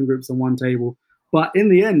 3 different groups on one table. But in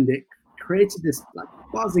the end, it created this like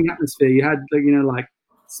buzzing atmosphere. You had like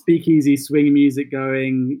speakeasy swing music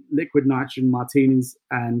going, liquid nitrogen martinis,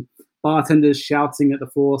 and bartenders shouting at the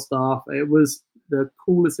floor staff. It was the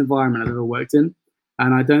coolest environment I've ever worked in,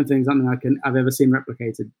 and I don't think something I've ever seen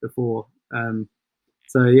replicated before.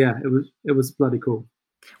 So yeah, it was bloody cool.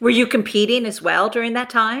 Were you competing as well during that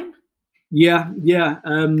time? Yeah.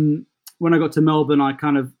 When I got to Melbourne, I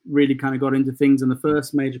really got into things, and the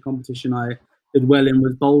first major competition I did well in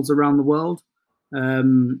was Bowls Around the World.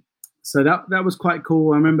 So that was quite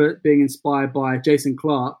cool. I remember being inspired by Jason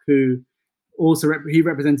Clark, who also he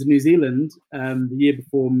represented New Zealand the year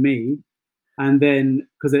before me, and then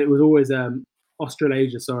because it was always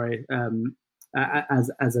Australasia,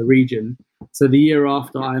 as a region. So the year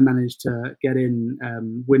after, I managed to get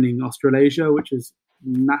in winning Australasia, which was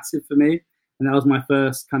massive for me, and that was my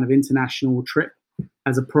first kind of international trip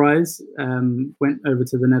as a prize. Went over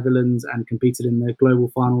to the Netherlands and competed in the global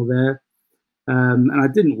final there, and I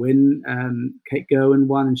didn't win. Kate Gerwin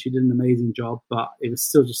won, and she did an amazing job, but it was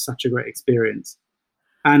still just such a great experience.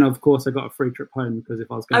 And of course, I got a free trip home, because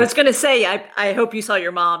if I was going to say, I hope you saw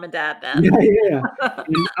your mom and dad then. Yeah.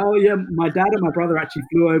 My dad and my brother actually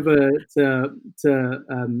flew over to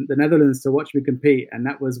the Netherlands to watch me compete, and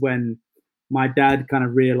that was when my dad kind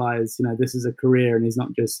of realized, this is a career, and he's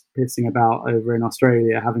not just pissing about over in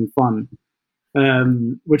Australia having fun,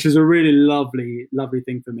 which is a really lovely, lovely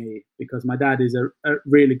thing for me, because my dad is a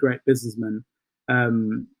really great businessman,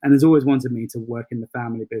 and has always wanted me to work in the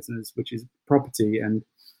family business, which is property. And,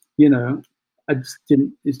 I just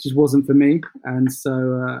didn't, it just wasn't for me. And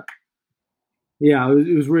so,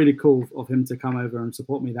 it was really cool of him to come over and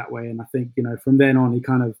support me that way. And I think, from then on, he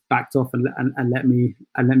kind of backed off and let me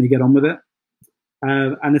get on with it.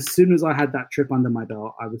 And as soon as I had that trip under my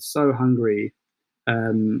belt, I was so hungry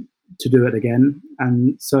to do it again.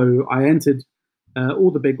 And so I entered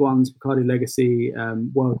all the big ones, Bacardi Legacy,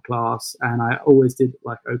 World Class, and I always did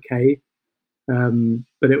okay.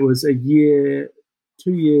 But it was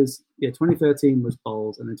 2 years, 2013 was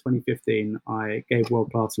Bowls, and in 2015 I gave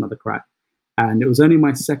World Class another crack. And it was only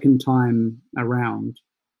my second time around,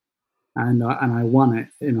 and I won it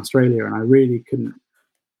in Australia, and I really couldn't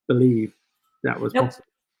believe that was possible.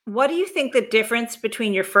 What do you think the difference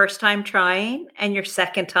between your first time trying and your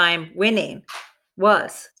second time winning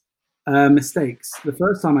was? Mistakes. The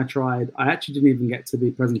first time I tried, I actually didn't even get to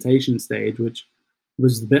the presentation stage, which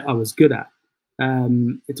was the bit I was good at.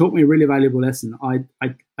 It taught me a really valuable lesson.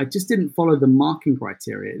 I just didn't follow the marking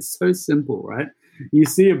criteria. It's so simple, right? You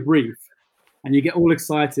see a brief, and you get all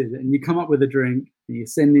excited and you come up with a drink and you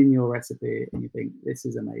send in your recipe and you think, this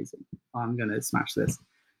is amazing. I'm going to smash this.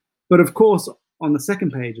 But of course, on the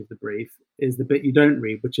second page of the brief is the bit you don't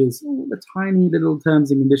read, which is the tiny little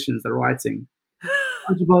terms and conditions they're writing.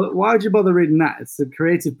 Why would you bother reading that? It's a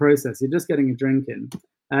creative process. You're just getting a drink in.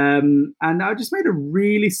 And I just made a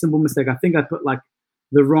really simple mistake. I think I put like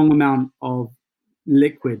the wrong amount of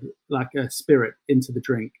liquid, like a spirit, into the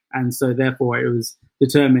drink. And so therefore it was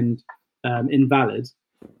determined invalid.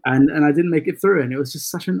 And I didn't make it through. And it was just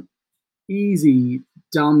such an easy,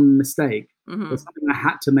 dumb mistake. Mm-hmm. It was something I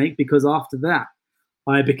had to make, because after that,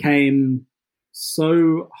 I became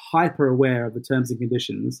so hyper aware of the terms and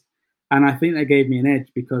conditions. And I think that gave me an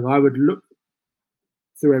edge, because I would look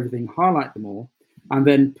through everything, highlight them all, and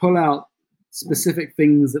then pull out specific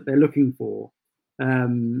things that they're looking for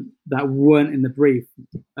that weren't in the brief.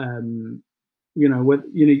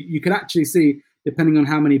 You could actually see, depending on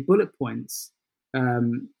how many bullet points,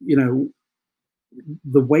 the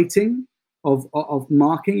weighting of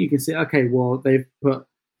marking. You can see, okay, well, they've put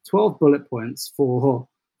 12 bullet points for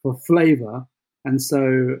flavor, and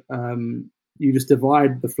so you just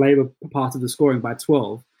divide the flavor part of the scoring by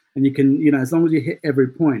 12, and you can, as long as you hit every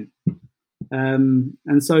point. And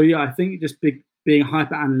so, I think just being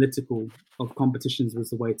hyper analytical of competitions was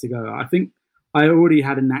the way to go. I think I already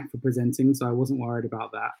had a knack for presenting, so I wasn't worried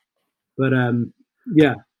about that. But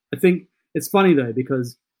I think it's funny though,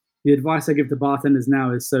 because the advice I give to bartenders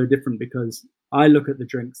now is so different, because I look at the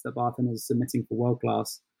drinks that bartenders are submitting for World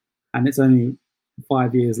Class, and it's only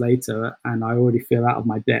 5 years later, and I already feel out of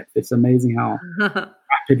my depth. It's amazing how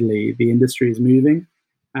rapidly the industry is moving.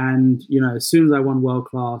 And, as soon as I won World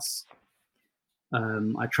Class,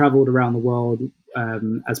 I traveled around the world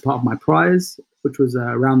as part of my prize, which was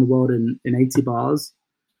around the world in 80 bars,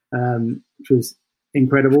 which was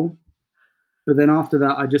incredible. But then after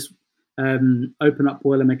that, I just opened up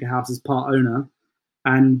Boilermaker House as part owner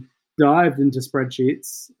and dived into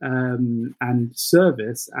spreadsheets and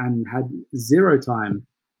service, and had zero time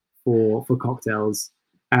for cocktails.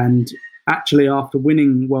 And actually, after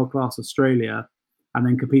winning World Class Australia and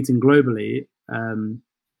then competing globally,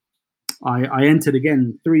 I entered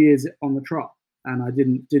again 3 years on the trot, and I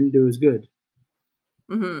didn't do as good.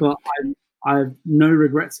 Mm-hmm. But I have no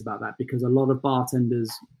regrets about that, because a lot of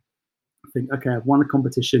bartenders think, okay, I've won a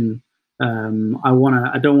competition. I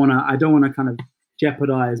don't want to kind of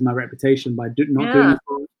jeopardize my reputation by not doing it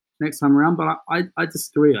next time around. But I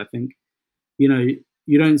disagree. I think, you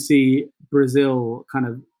don't see Brazil kind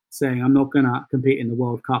of saying, I'm not going to compete in the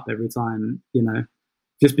World Cup every time,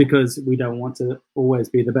 just because we don't want to always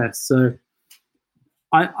be the best. So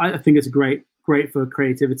I think it's great for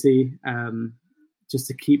creativity, just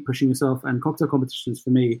to keep pushing yourself. And cocktail competitions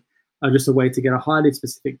for me are just a way to get a highly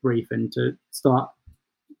specific brief and to start,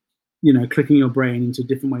 clicking your brain into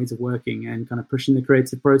different ways of working and kind of pushing the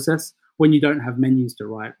creative process when you don't have menus to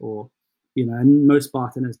write, or, and most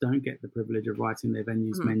bartenders don't get the privilege of writing their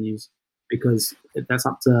menus, because that's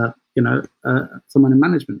up to, someone in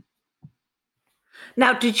management.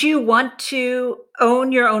 Now, did you want to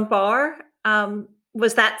own your own bar?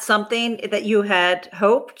 Was that something that you had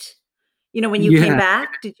hoped? When you came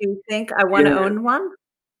back, did you think, I want to own one?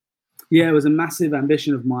 Yeah, it was a massive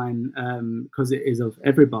ambition of mine, because it is of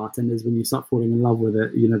every bartender's when you start falling in love with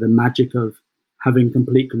it, the magic of having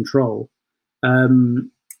complete control.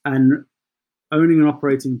 And owning and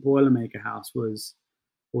operating Boilermaker House was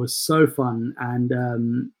so fun,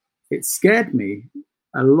 and it scared me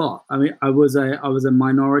a lot. I mean, I was a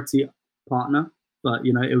minority partner, but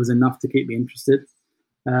it was enough to keep me interested.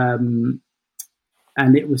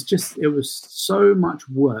 And it was so much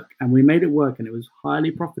work, and we made it work, and it was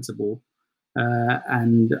highly profitable.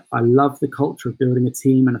 And I love the culture of building a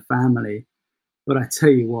team and a family. But I tell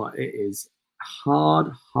you what, it is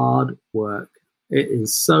hard work. It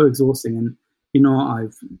is so exhausting. And,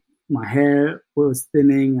 my hair was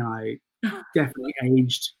thinning, and I definitely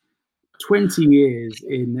aged 20 years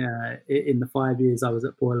in the 5 years I was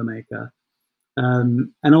at Boilermaker.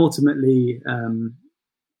 And ultimately,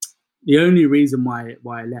 the only reason why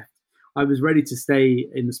I left, I was ready to stay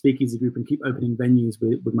in the Speakeasy Group and keep opening venues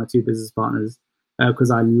with my two business partners, because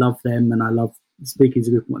I love them and I love the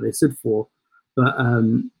Speakeasy Group and what they stood for. But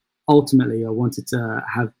ultimately, I wanted to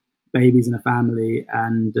have babies and a family,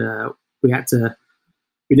 and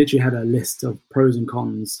we literally had a list of pros and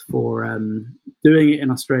cons for doing it in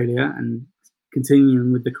Australia and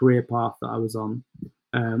continuing with the career path that I was on,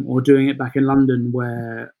 or doing it back in London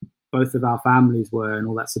where both of our families were and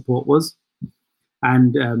all that support was.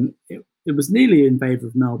 And it was nearly in favour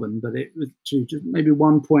of Melbourne, but it was just maybe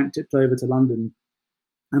 1 point tipped over to London.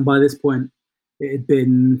 And by this point, it had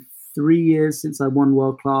been 3 years since I won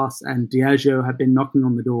World Class, and Diageo had been knocking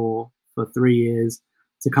on the door for 3 years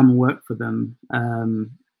to come and work for them. And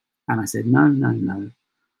I said, no.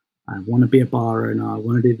 I want to be a bar owner. I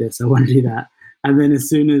want to do this. I want to do that. And then as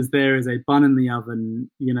soon as there is a bun in the oven,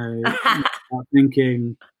 you start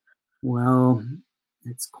thinking, well,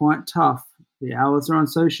 it's quite tough. The hours are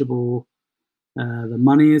unsociable. The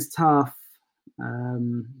money is tough.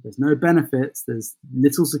 There's no benefits. There's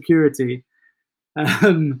little security.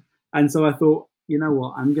 And so I thought, you know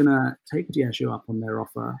what, I'm going to take Diageo up on their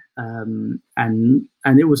offer. And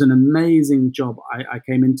it was an amazing job I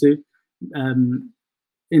came into.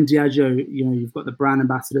 In Diageo, you've got the brand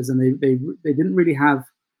ambassadors, and they didn't really have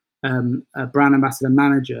a brand ambassador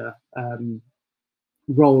manager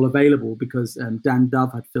role available because Dan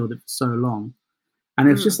Dove had filled it for so long. And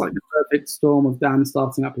it's just like the perfect storm of Dan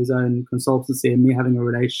starting up his own consultancy and me having a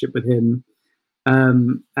relationship with him.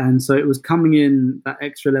 And so it was coming in that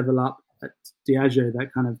extra level up at Diageo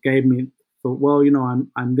that kind of gave me, thought, well, I'm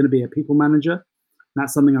going to be a people manager. And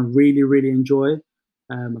that's something I really, really enjoy.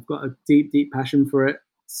 I've got a deep, deep passion for it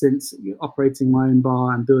since operating my own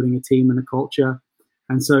bar and building a team and a culture.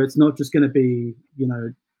 And so it's not just going to be,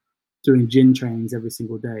 doing gin trainings every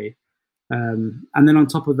single day. And then on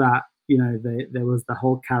top of that, there was the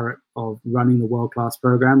whole carrot of running the World Class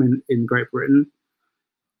program in Great Britain.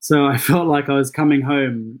 So I felt like I was coming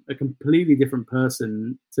home a completely different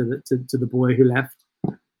person to the boy who left.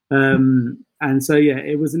 And so, yeah,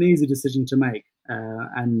 it was an easy decision to make.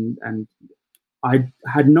 And I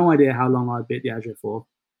had no idea how long I'd be at Diageo for.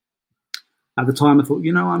 At the time, I thought,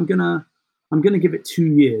 I'm gonna give it 2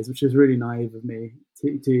 years, which was really naive of me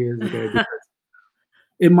 2 years ago. Because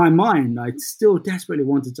in my mind, I still desperately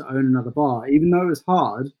wanted to own another bar, even though it was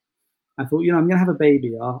hard. I thought, I'm gonna have a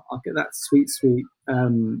baby. I'll get that sweet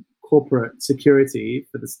corporate security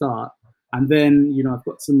for the start, and then I've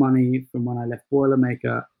got some money from when I left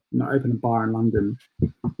Boilermaker. Open a bar in London.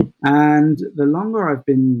 And the longer I've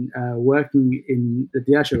been working in the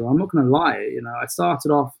Diageo, I'm not going to lie, I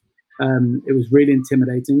started off, it was really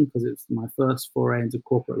intimidating because it was my first foray into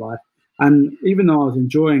corporate life. And even though I was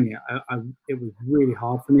enjoying it, it was really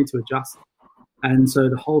hard for me to adjust. And so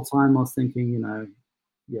the whole time I was thinking, I'm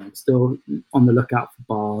still on the lookout for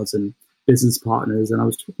bars and business partners. And I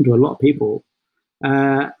was talking to a lot of people.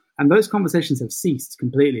 And those conversations have ceased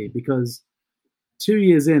completely because 2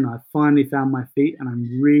 years in, I finally found my feet and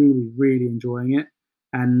I'm really, really enjoying it.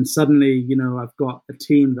 And suddenly, I've got a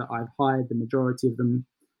team that I've hired, the majority of them.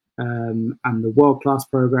 And the World Class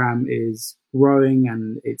program is growing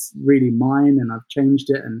and it's really mine. And I've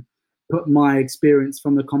changed it and put my experience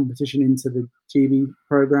from the competition into the GB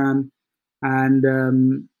program. And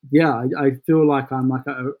I feel like I'm like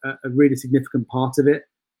a really significant part of it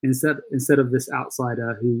instead of this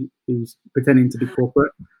outsider who's pretending to be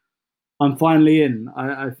corporate. I'm finally in.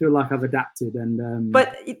 I feel like I've adapted.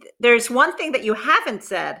 But there's one thing that you haven't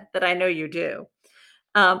said that I know you do,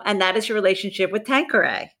 and that is your relationship with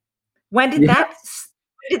Tanqueray. When did that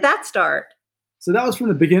start? So that was from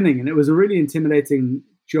the beginning, and it was a really intimidating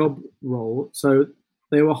job role. So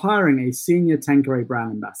they were hiring a senior Tanqueray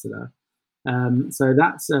brand ambassador. So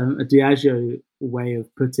that's a Diageo way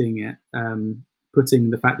of putting it,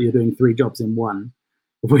 putting the fact that you're doing 3 jobs in one,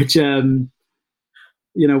 which...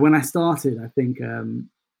 when I started, I think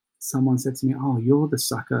someone said to me, "Oh, you're the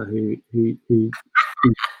sucker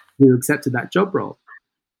who accepted that job role,"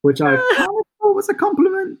 which I thought was a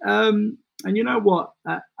compliment. And you know what?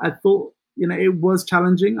 I thought, it was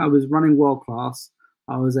challenging. I was running World Class.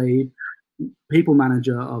 I was a people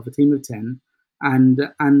manager of a team of 10, and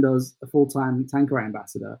I was a full-time Tanqueray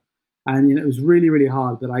ambassador. And it was really, really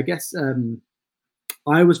hard. But I guess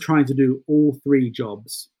I was trying to do all 3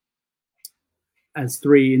 jobs as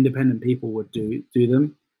 3 independent people would do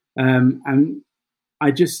them. And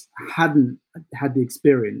I just hadn't had the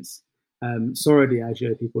experience. Sorry,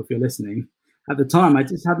 Diageo people, if you're listening. At the time, I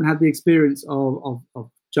just hadn't had the experience of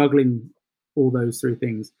juggling all those 3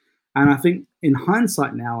 things. And I think in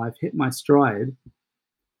hindsight now, I've hit my stride.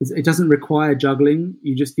 It doesn't require juggling.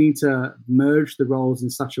 You just need to merge the roles in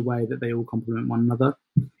such a way that they all complement one another.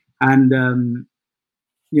 And,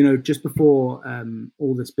 just before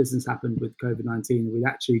all this business happened with COVID-19, we'd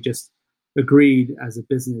actually just agreed as a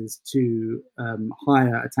business to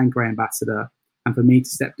hire a Tanqueray ambassador and for me to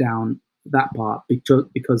step down that part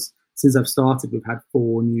because since I've started, we've had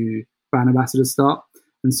 4 new brand ambassadors start.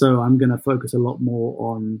 And so I'm going to focus a lot more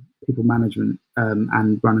on people management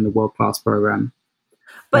and running the World Class program.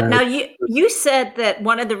 But now you said that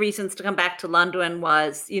one of the reasons to come back to London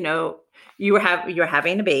was, you're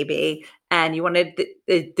having a baby and you wanted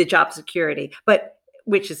the job security, but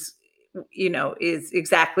which is is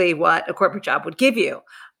exactly what a corporate job would give you.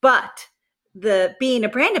 But the being a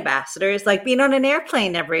brand ambassador is like being on an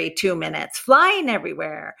airplane every 2 minutes, flying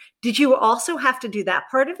everywhere. Did you also have to do that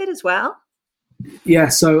part of it as well? Yeah,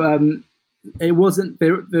 so it wasn't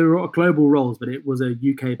there were global roles, but it was a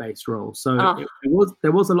UK based role. So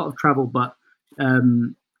there was a lot of travel, but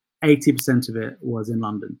 80% of it was in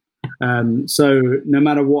London. So no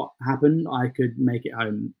matter what happened, I could make it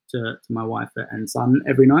home to my wife and son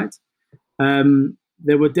every night.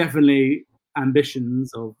 There were definitely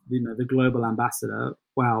ambitions of the global ambassador.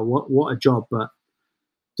 Wow, what a job! But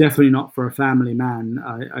definitely not for a family man.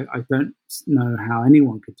 I don't know how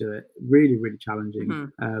anyone could do it. Really, really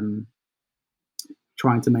challenging.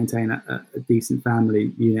 Trying to maintain a decent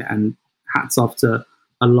family unit, and hats off to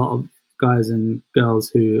a lot of guys and girls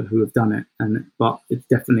who have done it. But it's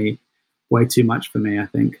definitely way too much for me, I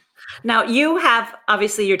think. Now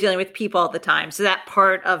obviously you're dealing with people all the time. So that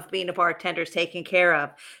part of being a bartender is taken care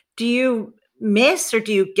of. Do you miss, or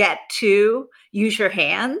do you get to use your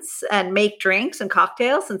hands and make drinks and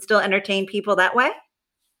cocktails and still entertain people that way?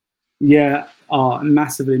 Yeah, I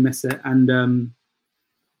massively miss it. And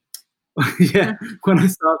yeah, when I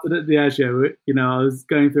started at Diageo, I was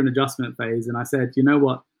going through an adjustment phase, and I said, you know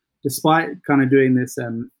what, despite kind of doing this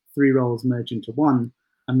 3 roles merge into one,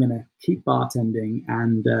 I'm going to keep bartending.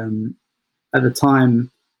 And at the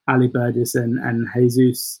time, Ali Burgess and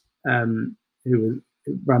Jesus, who was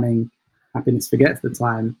running Happiness Forgets at the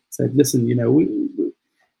time, said, listen,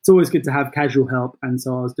 it's always good to have casual help. And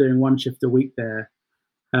so I was doing 1 shift a week there,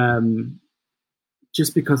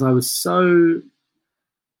 just because I was so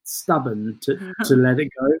stubborn to let it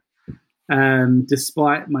go.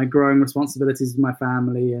 Despite my growing responsibilities with my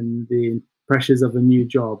family and the pressures of a new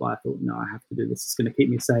job, I thought, no, I have to do this. It's going to keep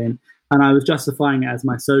me sane. And I was justifying it as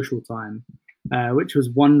my social time, which was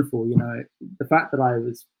wonderful. The fact that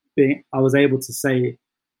I was able to say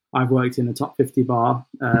I've worked in a top 50 bar,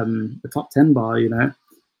 a top 10 bar,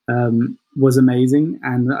 was amazing.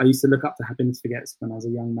 And I used to look up to Happiness Forgets when I was a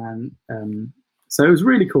young man. So it was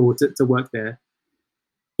really cool to work there.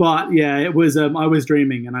 But yeah, it was. I was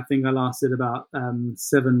dreaming, and I think I lasted about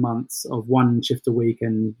 7 months of 1 shift a week,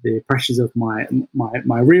 and the pressures of my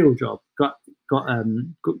real job got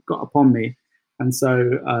upon me, and so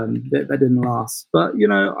that didn't last. But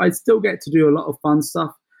I still get to do a lot of fun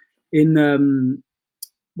stuff in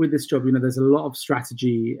with this job. There's a lot of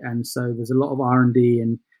strategy, and so there's a lot of R&D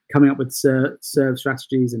and coming up with serve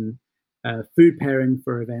strategies and food pairing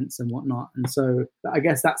for events and whatnot. And so I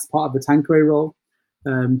guess that's part of the Tanqueray role.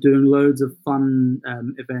 Doing loads of fun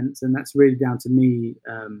events, and that's really down to me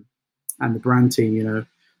and the brand team,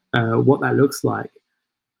 what that looks like.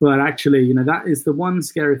 But actually, that is the one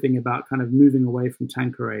scary thing about kind of moving away from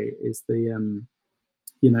Tanqueray is the,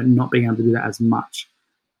 not being able to do that as much.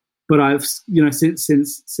 But I've, since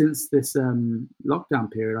this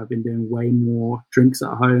lockdown period, I've been doing way more drinks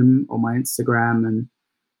at home on my Instagram, and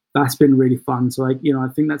that's been really fun. So I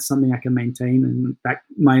think that's something I can maintain, and that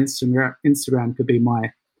my Instagram could be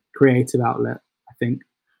my creative outlet, I think.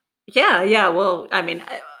 Yeah. Well, I mean,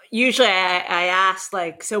 usually I ask,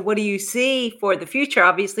 like, so what do you see for the future?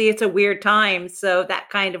 Obviously it's a weird time. So that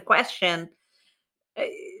kind of question,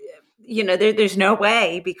 there's no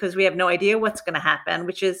way, because we have no idea what's going to happen,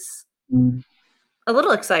 which is a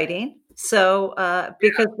little exciting. So,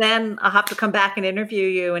 because then I'll have to come back and interview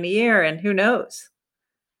you in a year, and who knows?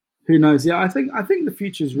 Who knows? Yeah, I think the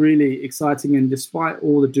future is really exciting, and despite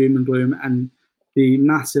all the doom and gloom and the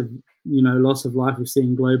massive, loss of life we've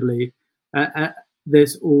seen globally,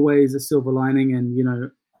 there's always a silver lining. And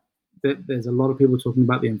there's a lot of people talking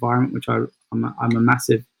about the environment, which I'm a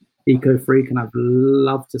massive eco freak, and I'd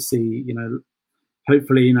love to see,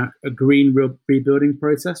 hopefully, a green rebuilding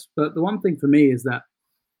process. But the one thing for me is that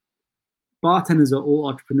bartenders are all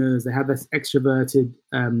entrepreneurs. They have this extroverted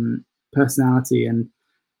personality, and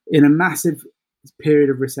in a massive period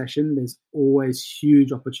of recession, there's always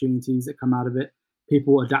huge opportunities that come out of it.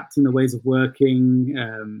 People adapting the ways of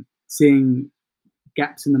working, seeing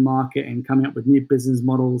gaps in the market and coming up with new business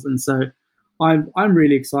models. And so I'm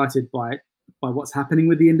really excited by what's happening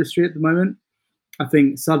with the industry at the moment. I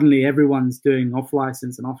think suddenly everyone's doing off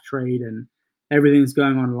license and off trade, and everything's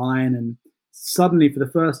going online. And suddenly, for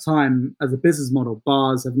the first time as a business model,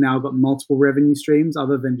 bars have now got multiple revenue streams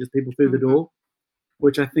other than just people through the door,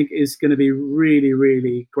 which I think is going to be really,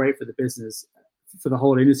 really great for the business, for the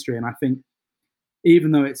whole industry. And I think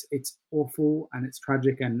even though it's awful and it's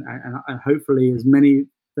tragic, and hopefully as many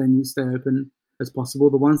venues stay open as possible,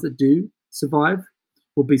 the ones that do survive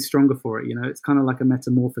will be stronger for it. It's kind of like a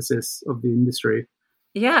metamorphosis of the industry.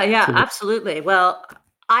 Yeah, absolutely. Well,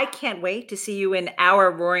 I can't wait to see you in our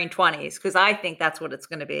Roaring 20s, because I think that's what it's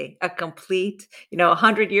going to be. A complete,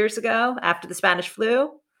 100 years ago after the Spanish flu,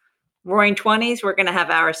 Roaring 20s, we're going to have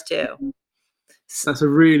ours too. That's a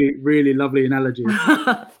really, really lovely analogy.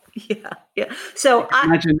 Yeah. So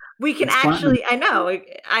we can actually, fun. I know,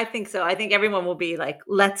 I think so. I think everyone will be like,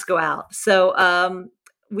 let's go out. So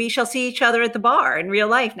we shall see each other at the bar in real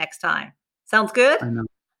life next time. Sounds good? I know.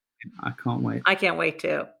 I can't wait. I can't wait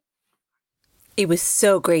too. It was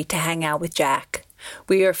so great to hang out with Jack.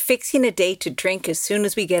 We are fixing a date to drink as soon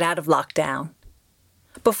as we get out of lockdown.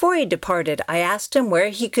 Before he departed, I asked him where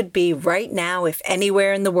he could be right now, if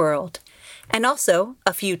anywhere in the world, and also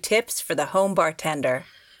a few tips for the home bartender.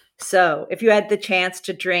 So, if you had the chance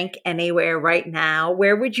to drink anywhere right now,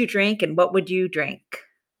 where would you drink and what would you drink?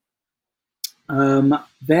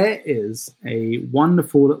 There is a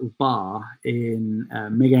wonderful little bar in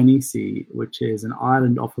Meganisi, which is an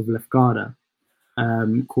island off of Lefkada,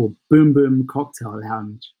 called Boom Boom Cocktail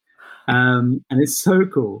Lounge. And it's so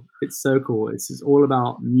cool. It's so cool. It's just all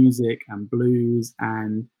about music and blues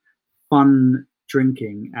and fun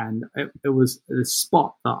drinking. And it was a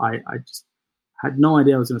spot that I just had no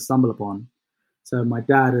idea I was going to stumble upon. So my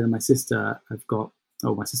dad and my sister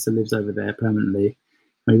my sister lives over there permanently.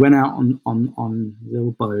 We went out on a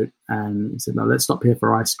little boat and he said, no, let's stop here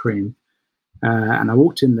for ice cream. And I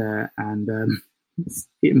walked in there and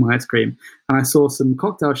eating my ice cream. And I saw some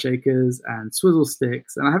cocktail shakers and swizzle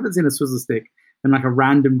sticks. And I haven't seen a swizzle stick in like a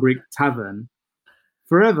random Greek tavern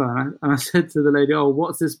forever. And I said to the lady, oh,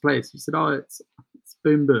 what's this place? She said, oh, it's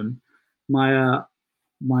Boom Boom. My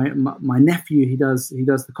nephew, he does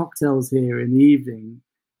the cocktails here in the evening.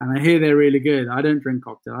 And I hear they're really good. I don't drink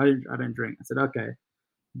cocktail. I don't drink. I said, okay,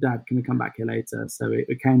 Dad, can we come back here later? So we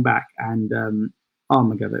came back and oh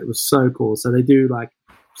my God, it was so cool. So they do like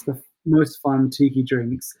just the most fun tiki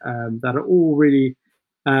drinks that are all really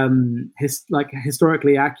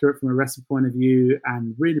historically accurate from a recipe point of view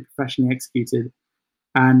and really professionally executed.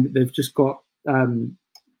 And they've just got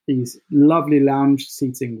these lovely lounge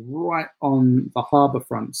seating right on the harbour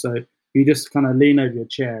front. So you just kind of lean over your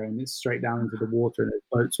chair and it's straight down into the water and there's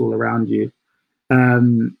boats all around you.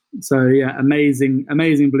 So yeah, amazing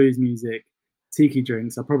blues music, tiki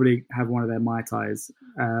drinks. I'll probably have one of their Mai Tais,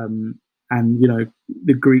 and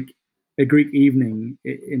a Greek evening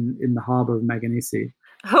in the harbour of Meganisi.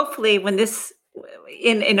 Hopefully, when this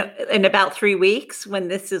in about 3 weeks, when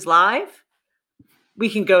this is live, we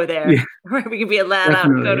can go there. Yeah, we can be allowed out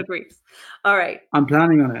and go to Greece. All right, I'm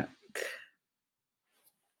planning on it.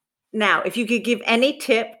 Now, if you could give any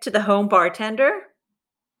tip to the home bartender,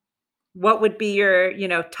 what would be your,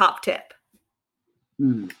 top tip?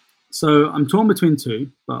 So I'm torn between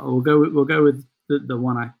two, but we'll go with the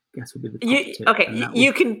one I guess would be the top tip. Okay,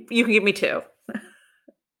 you can give me two.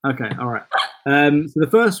 Okay, all right. So the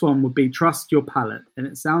first one would be trust your palate, and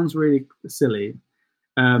it sounds really silly,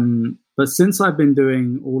 but since I've been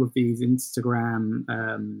doing all of these Instagram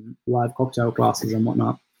live cocktail classes and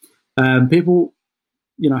whatnot, people,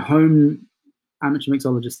 home amateur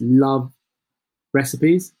mixologists love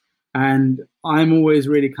recipes. And I'm always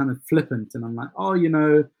really kind of flippant, and I'm like, oh,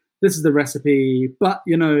 this is the recipe, but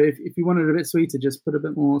if you want it a bit sweeter, just put a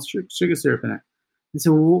bit more sugar syrup in it. And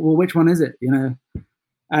so, well, which one is it?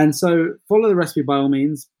 And so follow the recipe by all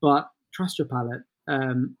means, but trust your palate,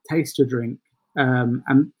 taste your drink,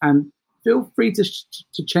 and feel free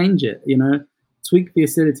to change it. Tweak the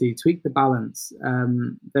acidity, tweak the balance.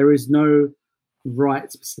 There is no right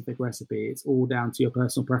specific recipe. It's all down to your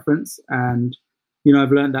personal preference. And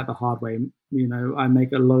I've learned that the hard way. I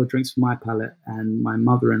make a lot of drinks for my palate, and my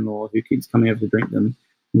mother-in-law, who keeps coming over to drink them,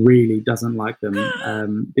 really doesn't like them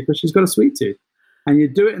because she's got a sweet tooth. And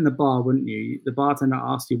you'd do it in the bar, wouldn't you? The bartender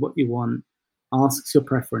asks you what you want, asks your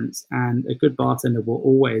preference, and a good bartender will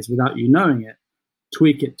always, without you knowing it,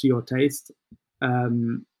 tweak it to your taste.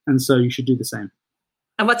 And so you should do the same.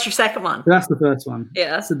 And what's your second one? So that's the first one.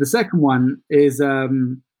 Yeah. So the second one is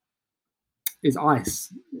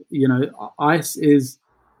ice. Ice is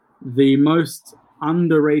the most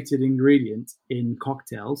underrated ingredient in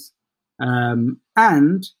cocktails, and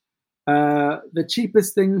the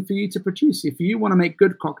cheapest thing for you to produce. If you want to make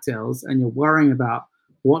good cocktails and you're worrying about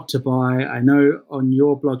what to buy, I know on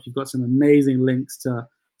your blog you've got some amazing links to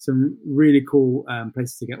some really cool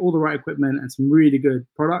places to get all the right equipment and some really good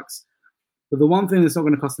products. But the one thing that's not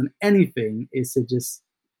going to cost them anything is to just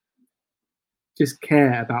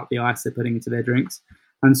care about the ice they're putting into their drinks.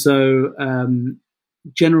 And so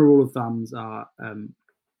general rule of thumbs are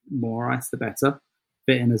more ice the better.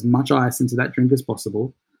 Fit in as much ice into that drink as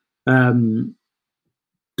possible. Don't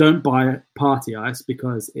buy party ice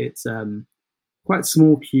because it's quite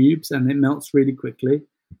small cubes and it melts really quickly.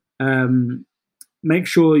 Make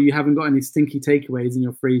sure you haven't got any stinky takeaways in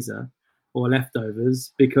your freezer or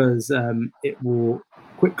leftovers, because it will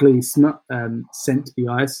quickly scent the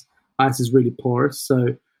ice. Ice is really porous,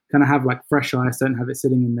 so kind of have like fresh ice, don't have it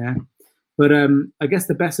sitting in there. But I guess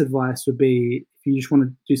the best advice would be, if you just want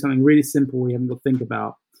to do something really simple you haven't got to think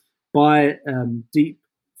about, buy deep,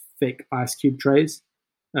 thick ice cube trays,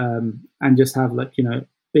 and just have like,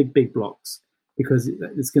 big blocks, because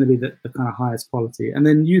it's going to be the kind of highest quality. And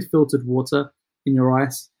then use filtered water in your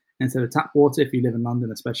ice instead of tap water, if you live in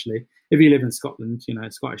London, especially. If you live in Scotland,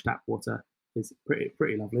 Scottish tap water is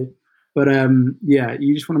pretty lovely. But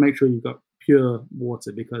you just want to make sure you've got pure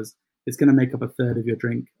water, because it's going to make up a third of your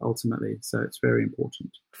drink ultimately. So it's very important.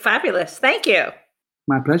 Fabulous. Thank you.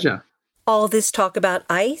 My pleasure. All this talk about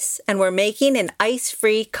ice, and we're making an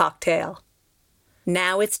ice-free cocktail.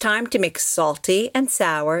 Now it's time to mix salty and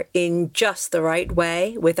sour in just the right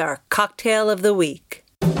way with our cocktail of the week.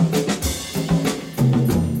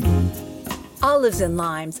 Olives and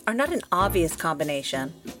limes are not an obvious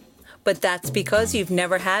combination, but that's because you've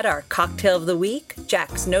never had our cocktail of the week,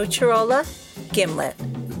 Jack's Nocerola Gimlet.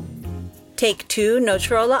 Take 2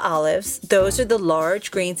 Nocerola olives, those are the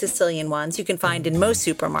large green Sicilian ones you can find in most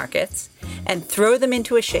supermarkets, and throw them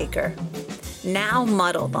into a shaker. Now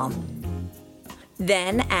muddle them.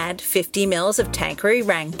 Then add 50 ml of Tanqueray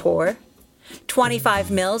Rangpur, 25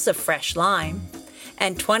 ml of fresh lime,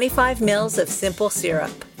 and 25 ml of simple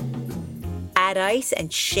syrup. Add ice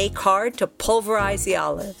and shake hard to pulverize the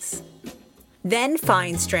olives. Then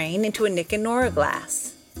fine strain into a Nick and Nora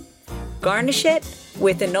glass. Garnish it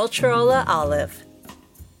with a Nocerola olive.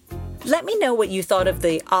 Let me know what you thought of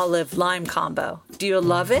the olive-lime combo. Do you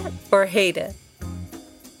love it or hate it?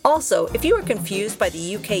 Also, if you are confused by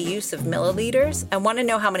the UK use of milliliters and want to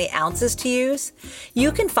know how many ounces to use,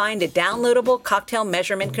 you can find a downloadable cocktail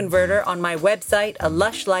measurement converter on my website,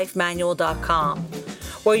 alushlifemanual.com,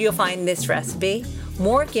 where you'll find this recipe,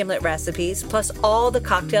 more gimlet recipes, plus all the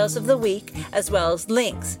cocktails of the week, as well as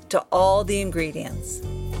links to all the ingredients.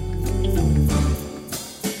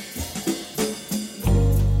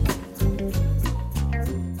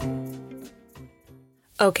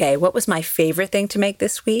 Okay, what was my favorite thing to make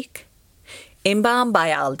this week? Imbam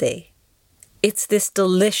by Aldi. It's this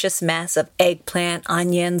delicious mess of eggplant,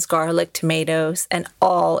 onions, garlic, tomatoes, and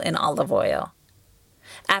all in olive oil.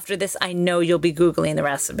 After this, I know you'll be Googling the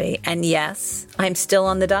recipe, and yes, I'm still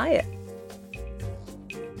on the diet.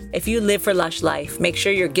 If you live for Lush Life, make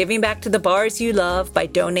sure you're giving back to the bars you love by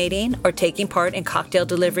donating or taking part in cocktail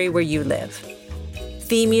delivery where you live.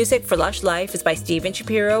 Theme music for Lush Life is by Steven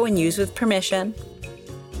Shapiro and used with permission.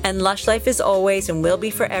 And Lush Life is always and will be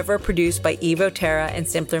forever produced by Evo Terra and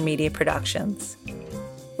Simpler Media Productions.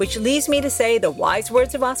 Which leaves me to say the wise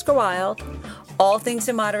words of Oscar Wilde: all things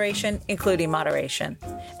in moderation, including moderation.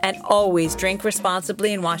 And always drink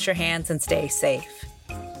responsibly and wash your hands and stay safe.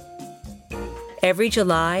 Every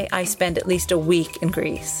July, I spend at least a week in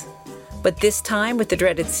Greece. But this time, with the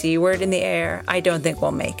dreaded C word in the air, I don't think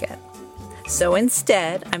we'll make it. So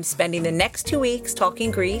instead, I'm spending the next 2 weeks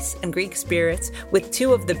talking Greece and Greek spirits with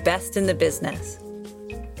 2 of the best in the business.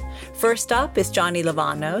 First up is Johnny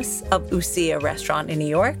Lavanos of Ousia Restaurant in New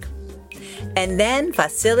York, and then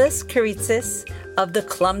Vasilis Karitsis of the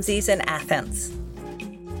Clumsies in Athens.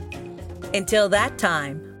 Until that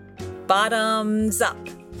time, bottoms up.